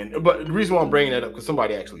 But the reason why I'm bringing that up, because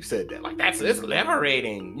somebody actually said that, like, it's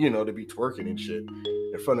liberating, to be twerking and shit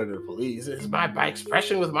in front of the police. It's my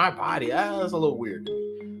expression with my body. That's a little weird to me.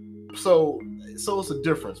 So it's a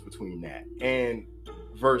difference between that and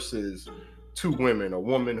versus two women, a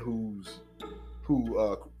woman who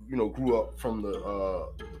grew up from the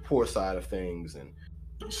poor side of things and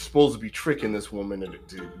supposed to be tricking this woman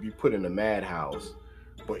to be put in a madhouse,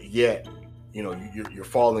 but yet you're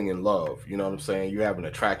falling in love. You know what I'm saying? You have an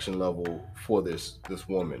attraction level for this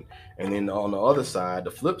woman, and then on the other side,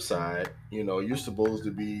 the flip side, you're supposed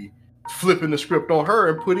to be flipping the script on her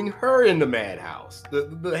and putting her in the madhouse,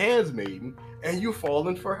 the handmaiden, and you're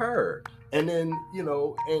falling for her. And then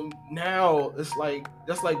and now it's like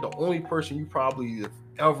that's like the only person you probably have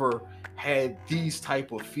ever had these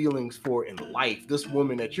type of feelings for in life, this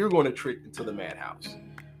woman that you're going to trick into the madhouse.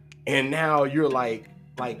 And now you're like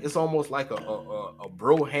it's almost like a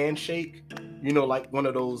bro handshake, like one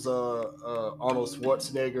of those Arnold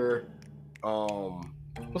Schwarzenegger,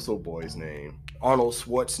 what's the boy's name? Arnold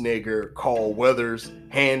Schwarzenegger, Carl Weathers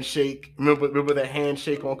handshake. Remember that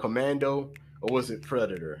handshake on Commando, or was it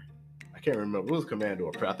Predator? I can't remember. It was Commando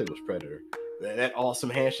or I think it was Predator. That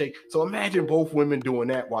awesome handshake. So imagine both women doing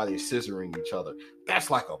that while they're scissoring each other.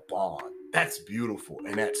 That's like a bond. That's beautiful,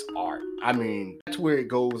 and that's art. I mean, that's when it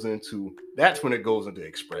goes into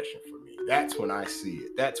expression for me. That's when I see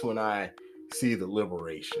it. That's when I see the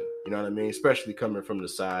liberation. You know what I mean? Especially coming from the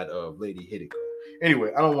side of Lady Hideko.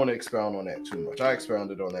 Anyway, I don't want to expound on that too much. I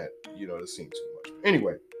expounded on that, the scene too much.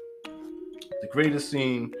 Anyway, the greatest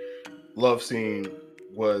love scene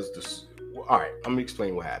was this. All right, I'm gonna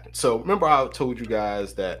explain what happened. So remember, I told you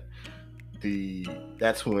guys that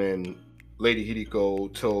that's when Lady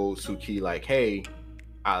Hideko told Suki, like, hey,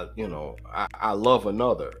 I love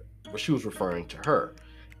another, but she was referring to her,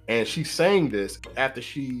 and she's saying this after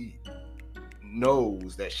she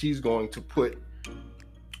knows that she's going to put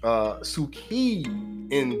Suki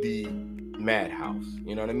in the madhouse.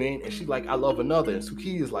 You know what I mean? And she's like, I love another, and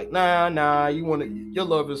Suki is like, nah, your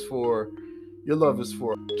love is for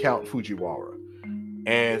Count Fujiwara.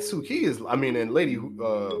 And Suki is, and Lady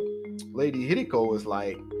Hideko is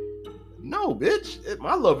like, no, bitch,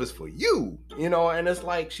 my love is for you, and it's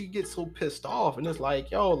like she gets so pissed off, and it's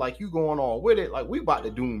like, yo, like, you going on with it, like, we about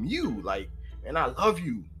to doom you, like, and I love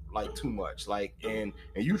you, like, too much, like, and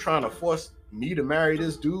you trying to force me to marry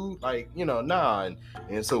this dude, like, nah.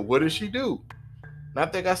 And so what does she do? And I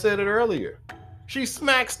think I said it earlier. She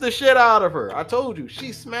smacks the shit out of her. I told you,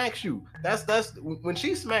 she smacks you. That's when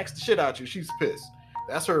she smacks the shit out you, she's pissed.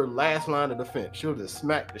 That's her last line of defense. She'll just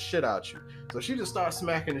smack the shit out you. So she just starts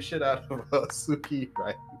smacking the shit out of Suki,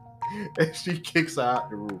 right? And she kicks her out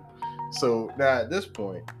the room. So now at this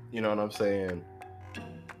point, you know what I'm saying?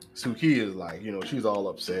 Suki is like, she's all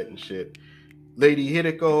upset and shit. Lady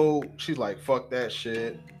Hideko, she's like, fuck that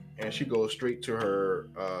shit. And she goes straight to her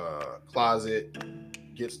closet,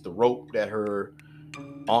 gets the rope that her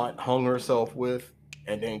aunt hung herself with,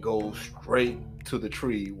 and then goes straight to the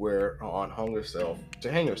tree where her aunt hung herself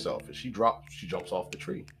to hang herself. And she jumps off the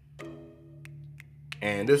tree.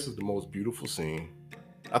 And this is the most beautiful scene.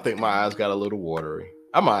 I think my eyes got a little watery.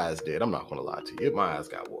 My eyes did. I'm not going to lie to you. My eyes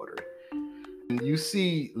got watery. And you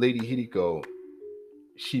see Lady Hideko,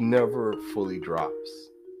 she never fully drops.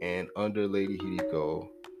 And under Lady Hideko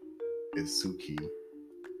is Suki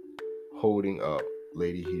holding up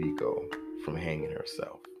Lady Hideko from hanging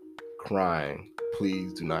herself, crying,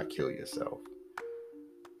 please do not kill yourself.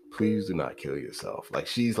 Please do not kill yourself. Like,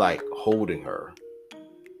 she's like holding her.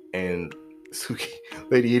 And Suki,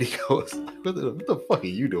 Lady Hideko is like, what the fuck are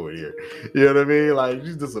you doing here? You know what I mean? Like,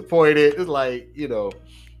 she's disappointed. It's like,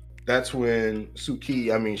 that's when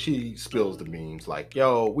Suki, she spills the beans. Like,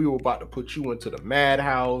 yo, we were about to put you into the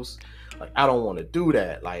madhouse. Like, I don't want to do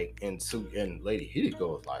that. Like, and Lady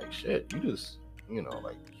Hideko is like, shit, you just,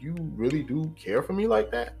 like, you really do care for me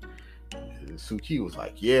like that? And Suki was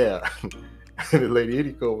like, yeah. And Lady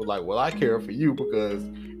Hideko was like, well, I care for you because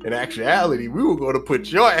in actuality, we were going to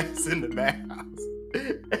put your ass in the madhouse.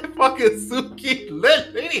 And fucking Suki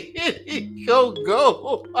let Lady Hideko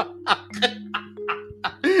go.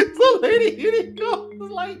 So Lady Hideko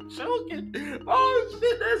was like choking. Oh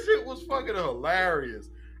shit, that shit was fucking hilarious.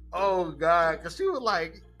 Oh God, because she was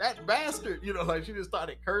like that bastard, like she just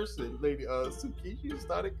started cursing. Lady Suki, she just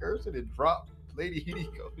started cursing and dropped Lady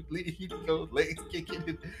Hideko. Lady Hideko's legs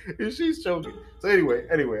kicking and she's choking. So anyway,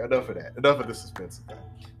 enough of that. Enough of the suspense of that.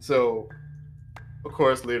 So of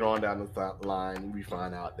course, later on down the line, we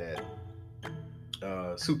find out that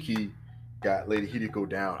Suki got Lady Hideko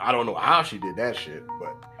down. I don't know how she did that shit,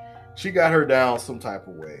 but she got her down some type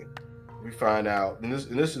of way. We find out, and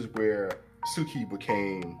this is where Suki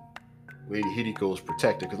became Lady Hideko's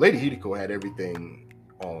protector, because Lady Hideko had everything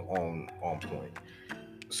on point.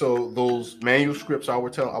 So those manuscripts I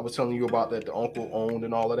was telling you about that the uncle owned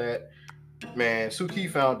and all of that, man, Suki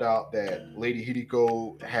found out that Lady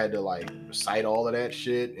Hideko had to like recite all of that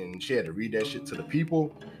shit, and she had to read that shit to the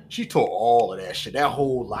people. She tore all of that shit, that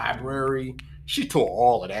whole library. She tore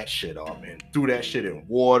all of that shit up and threw that shit in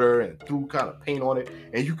water and threw kind of paint on it,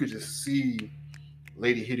 and you could just see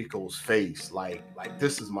Lady Hideko's face, like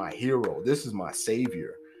this is my hero, this is my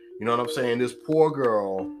savior. You know what I'm saying? This poor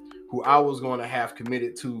girl who I was going to have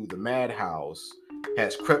committed to the madhouse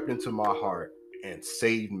has crept into my heart and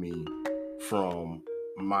saved me from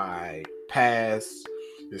my past,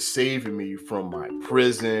 is saving me from my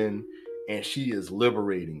prison, and she is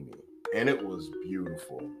liberating me. And it was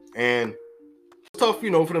beautiful. And it's tough, for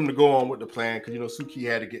them to go on with the plan, because, Suki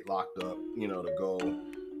had to get locked up, to go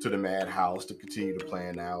to the madhouse to continue the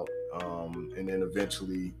plan out. And then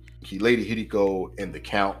eventually, Lady Hideko and the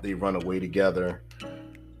Count, they run away together.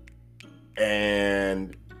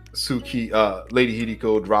 And Lady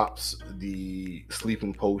Hideko drops the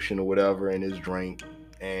sleeping potion or whatever in his drink,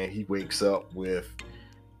 and he wakes up with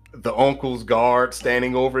the uncle's guard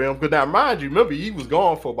standing over him. Because now, mind you, remember, he was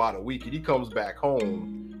gone for about a week, and he comes back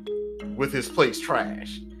home with his place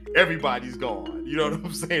trashed. Everybody's gone. You know what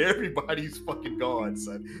I'm saying? Everybody's fucking gone,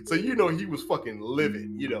 son. So he was fucking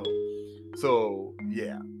livid, So,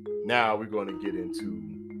 yeah. Now we're going to get into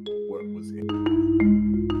what was in.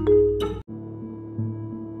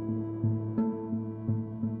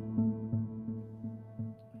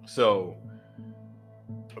 So,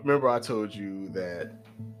 remember I told you that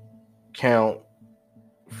Count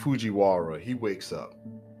Fujiwara, he wakes up.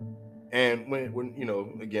 And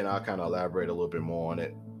when again, I'll kind of elaborate a little bit more on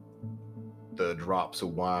it. The drops of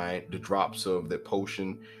wine, the drops of the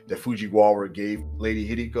potion that Fujiwara gave Lady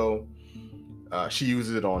Hideko, she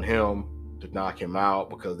uses it on him to knock him out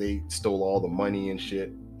because they stole all the money and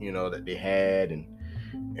shit, that they had,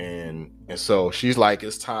 and so she's like,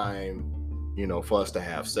 it's time, for us to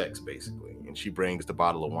have sex, basically. And she brings the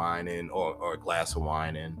bottle of wine in, or a glass of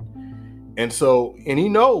wine in. And so, and he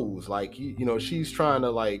knows, like, she's trying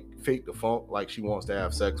to like fake the funk, like she wants to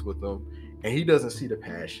have sex with him, and he doesn't see the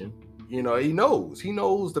passion. He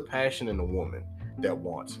knows the passion in the woman that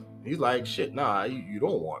wants him. He's like, shit, nah, you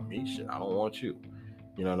don't want me. Shit, I don't want you.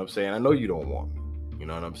 You know what I'm saying? I know you don't want me. You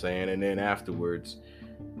know what I'm saying? And then afterwards,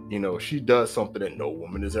 she does something that no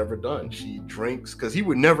woman has ever done. She drinks, because he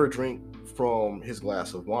would never drink from his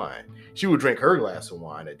glass of wine. She would drink her glass of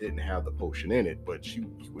wine that didn't have the potion in it, but he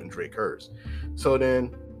wouldn't drink hers. So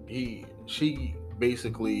then she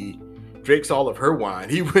basically drinks all of her wine.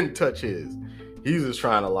 He wouldn't touch his. He's just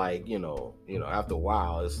trying to, like, after a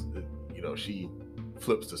while, she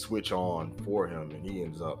flips the switch on for him, and he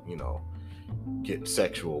ends up, get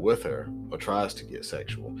sexual with her, or tries to get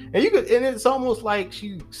sexual. And it's almost like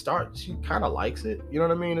she kind of likes it. You know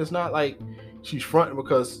what I mean? It's not like she's fronting,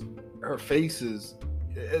 because her face is,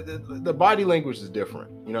 the body language is different.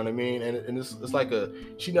 You know what I mean? And it's like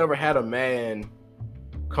she never had a man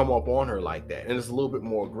come up on her like that, and it's a little bit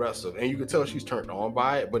more aggressive, and you can tell she's turned on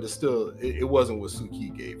by it, but it's still, it wasn't what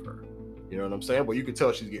Suki gave her. You know what I'm saying? But you can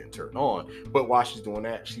tell she's getting turned on. But while she's doing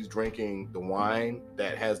that, she's drinking the wine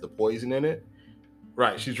that has the poison in it.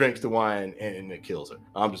 Right, she drinks the wine and it kills her.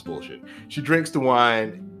 I'm just bullshit. She drinks the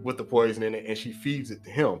wine with the poison in it, and she feeds it to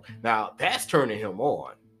him. Now, that's turning him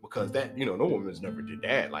on, because that, no woman's never did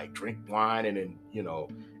that. Like, drink wine and then,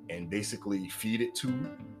 and basically feed it to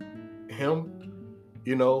him.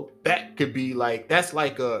 That could be like, that's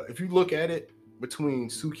like if you look at it between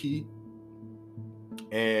Suki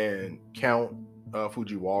and Count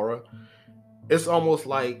Fujiwara, it's almost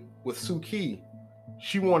like with Suki,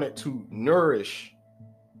 she wanted to nourish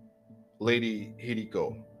Lady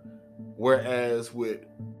Hideko, whereas with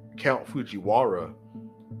Count Fujiwara,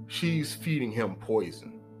 she's feeding him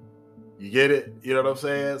poison. You get it? You know what I'm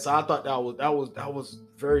saying? So I thought that was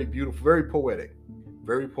very beautiful, very poetic,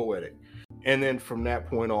 very poetic. And then from that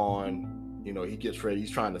point on, he gets ready. He's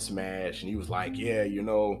trying to smash, and he was like, yeah,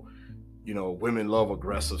 women love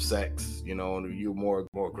aggressive sex, and you more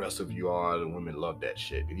aggressive you are, the women love that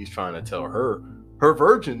shit. And he's trying to tell her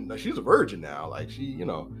virgin, like she's a virgin now, like she,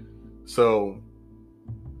 so,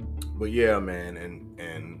 but yeah, man, and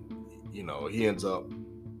he ends up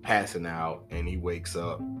passing out, and he wakes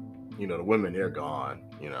up. The women, they're gone.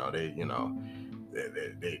 They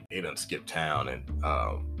done skip town, and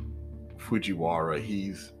Fujiwara,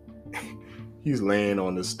 he's laying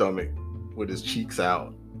on his stomach with his cheeks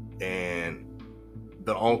out, and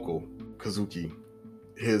the uncle Kazuki,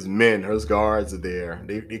 his guards are there.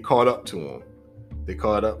 They caught up to him. They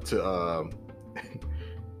caught up to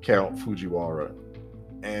Count Fujiwara,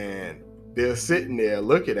 and they're sitting there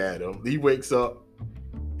looking at him. He wakes up,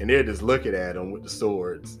 and they're just looking at him with the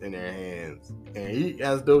swords in their hands, and he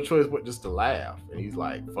has no choice but just to laugh. And he's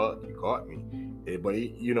like, "Fuck, you caught me," but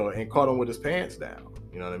he, and caught him with his pants down.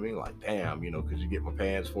 You know what I mean? Like, damn, could you get my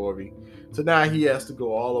pants for me? So now he has to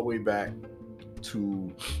go all the way back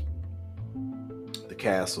to the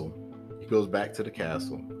castle. He goes back to the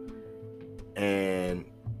castle, and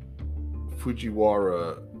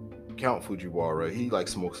Count Fujiwara, he like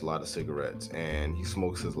smokes a lot of cigarettes, and he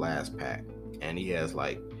smokes his last pack, and he has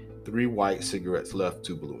like 3 white cigarettes left,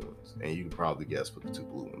 2 blue ones, and you can probably guess what the 2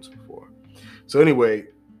 blue ones were for. So anyway,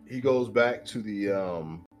 he goes back to the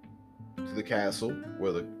castle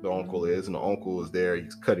where the uncle is, and the uncle is there.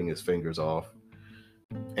 He's cutting his fingers off,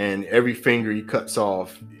 and every finger he cuts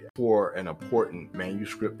off for an important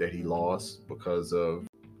manuscript that he lost because of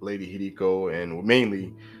Lady Hideko, and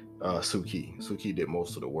mainly Suki. Suki did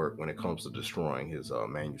most of the work when it comes to destroying his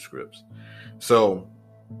manuscripts. So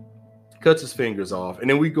cuts his fingers off, and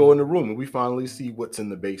then we go in the room and we finally see what's in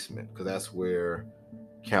the basement, because that's where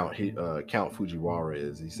Count Fujiwara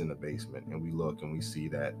is. He's in the basement, and we look and we see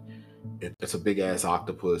that it's a big ass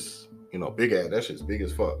octopus, big ass. That shit's big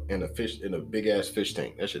as fuck, in a big ass fish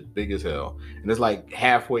tank. That shit's big as hell, and it's like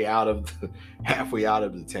halfway out of the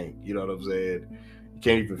tank. You know what I'm saying? You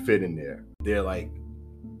can't even fit in there. They're like,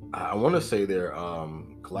 I want to say they're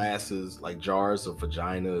glasses, like jars of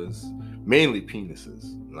vaginas, mainly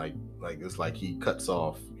penises. Like it's like he has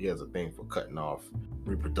a thing for cutting off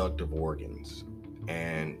reproductive organs,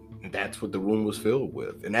 and that's what the room was filled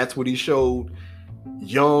with, and that's what he showed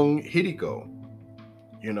young Hideko,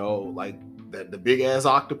 like that, the big ass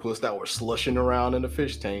octopus that were slushing around in the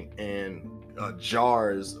fish tank, and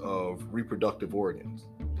jars of reproductive organs.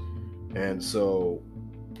 And so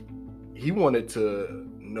he wanted to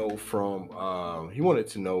know from Count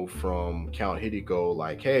Hideko,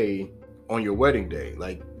 like, hey, on your wedding day,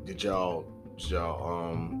 like, did y'all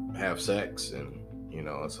have sex? And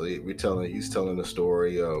so he's telling the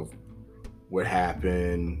story of what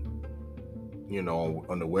happened,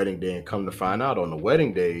 on the wedding day, and come to find out on the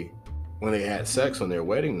wedding day, when they had sex on their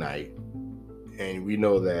wedding night, and we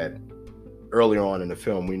know that earlier on in the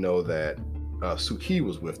film, we know that Suki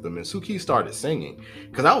was with them, and Suki started singing,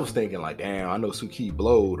 because I was thinking like, damn, I know Suki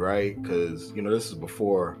blowed, right? Because this is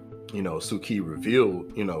before Suki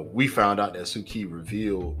revealed, we found out that Suki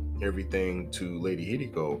revealed everything to Lady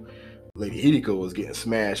Hideko. Lady Hideko was getting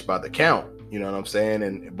smashed by the Count, you know what I'm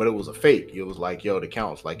saying? But it was a fake. It was like, yo, the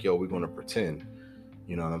Count's like, yo, we're going to pretend,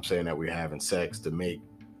 you know what I'm saying, that we're having sex to make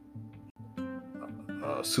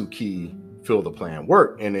Suki feel the plan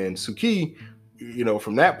work. And then Suki,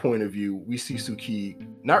 from that point of view, we see Suki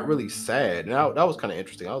not really sad. And that was kind of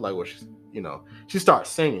interesting. I was like, well, she starts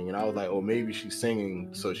singing, and I was like, oh, maybe she's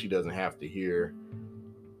singing so she doesn't have to hear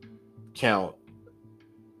Count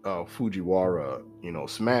Fujiwara,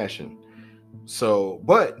 smashing. So,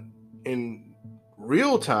 but in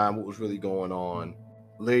real time, what was really going on,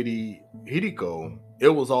 Lady Hideko, it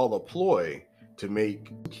was all a ploy to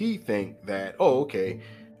make he think that, oh, okay,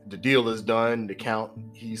 the deal is done, the Count,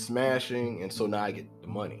 he's smashing, and so now I get the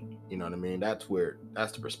money. You know what I mean? That's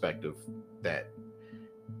the perspective that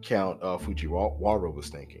Count Fujiwara was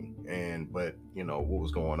thinking. But what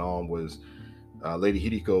was going on was Lady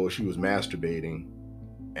Hideko, she was masturbating,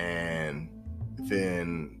 and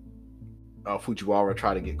then Fujiwara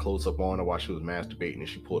tried to get close up on her while she was masturbating, and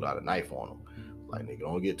she pulled out a knife on him. Like, nigga,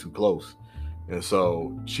 don't get too close. And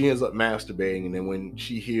so she ends up masturbating, and then when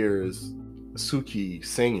she hears Suki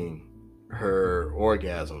singing, her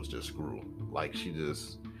orgasms just grew. Like,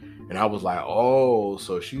 and I was like, oh,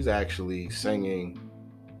 so she's actually singing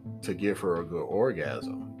to give her a good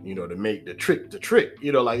orgasm, to make the trick,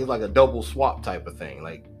 like it's like a double swap type of thing.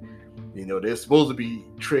 Like, they're supposed to be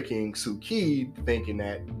tricking Suki, thinking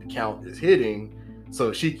that the Count is hitting,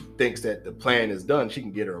 so she thinks that the plan is done, she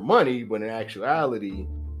can get her money, but in actuality,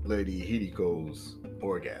 Lady Hideko's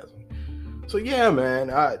orgasm. So yeah, man,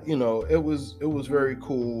 it was very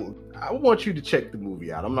cool. I want you to check the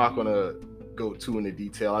movie out. I'm not gonna go too into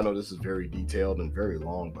detail. I know this is very detailed and very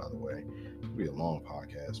long, by the way. It'll be a long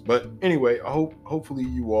podcast. But anyway, hopefully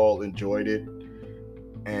you all enjoyed it.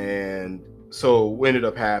 And so what ended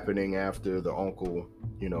up happening after the uncle,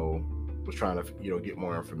 was trying to, get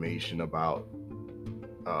more information about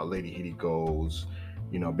Lady Hidiko's,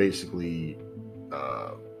 basically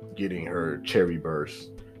getting her cherry burst.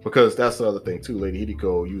 Because that's the other thing too. Lady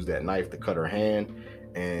Hidiko used that knife to cut her hand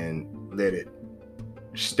and let it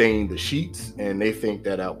stain the sheets, and they think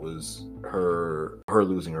that was her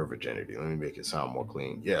losing her virginity. Let me make it sound more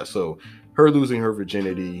clean. Yeah, so her losing her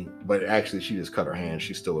virginity, but actually she just cut her hand.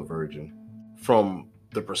 She's still a virgin from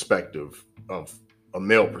the perspective of a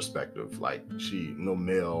male perspective. Like no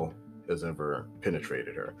male has ever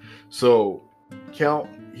penetrated her. So Count,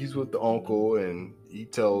 he's with the uncle, and he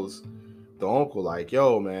tells the uncle, like,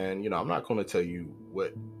 yo, man, I'm not going to tell you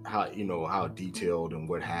how detailed and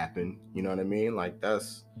what happened. You know what I mean? Like,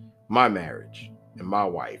 that's my marriage and my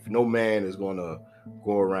wife. No man is going to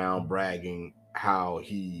go around bragging how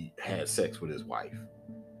he had sex with his wife.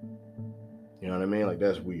 You know what I mean? Like,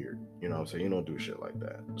 that's weird. You know what I'm saying? You don't do shit like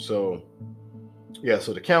that. So, yeah,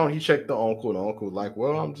 so the Count, he checked the uncle, and the uncle was like,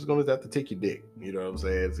 well, I'm just going to have to take your dick. You know what I'm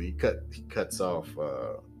saying? So he cuts off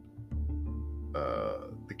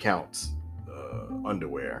the Count's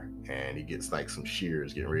underwear, and he gets like some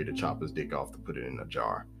shears, getting ready to chop his dick off to put it in a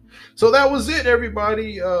jar. So that was it,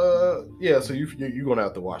 everybody. So you're gonna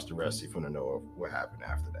have to watch the rest if you want to know what happened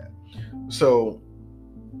after that. So,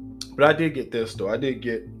 but I did get this though. I did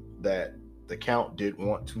get that the Count did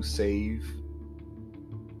want to save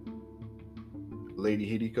Lady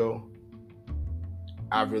Hidiko.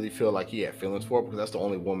 I really feel like he had feelings for her, because that's the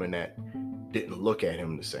only woman that didn't look at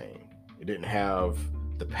him the same. It didn't have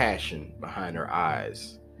the passion behind her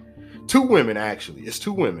eyes. Two women, actually. It's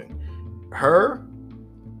two women. Her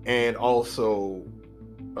and also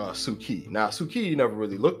Suki. Now, Suki never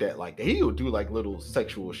really looked at like that. He would do like little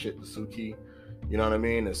sexual shit to Suki. You know what I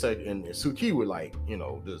mean? And Suki would like,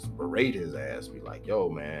 just berate his ass. Be like, yo,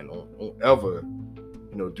 man, don't ever,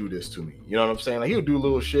 do this to me. You know what I'm saying? Like, he would do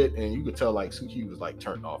little shit, and you could tell like Suki was like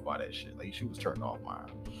turned off by that shit. Like, she was turned off by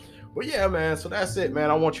him. But yeah, man, so that's it, man.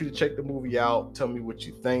 I want you to check the movie out. Tell me what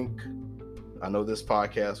you think. I know this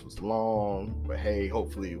podcast was long, but hey,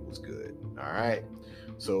 hopefully it was good. All right.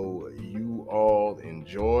 So you all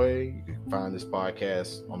enjoy. You can find this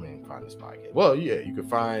podcast. Well, yeah, you can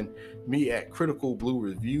find me at Critical Blue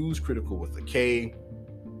Reviews, Critical with a K.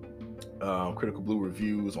 Critical Blue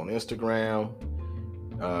Reviews on Instagram.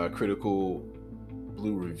 Critical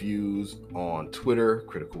Blue Reviews on Twitter,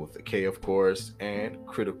 Critical with a K, of course, and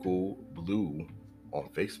Critical Blue on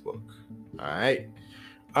Facebook.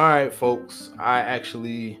 All right, folks. I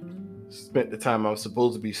actually spent the time I'm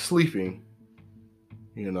supposed to be sleeping,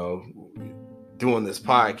 doing this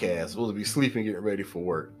podcast. Supposed to be sleeping, getting ready for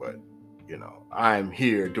work, but I'm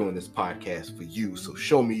here doing this podcast for you. So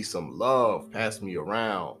show me some love, pass me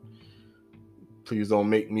around. Please don't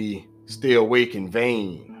make me stay awake in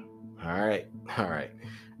vain.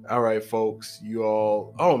 All right, folks. You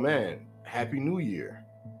all, oh man, Happy New Year.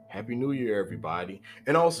 Happy New Year, everybody.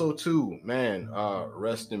 And also too, man,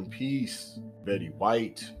 rest in peace, Betty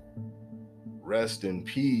White. Rest in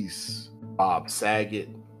peace, Bob Saget.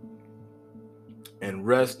 And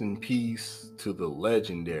rest in peace to the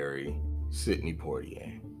legendary Sidney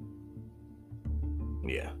Poitier.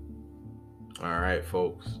 Yeah. All right,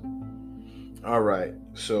 folks. All right.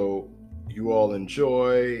 So you all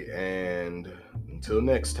enjoy, and until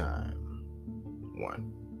next time,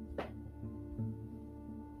 one.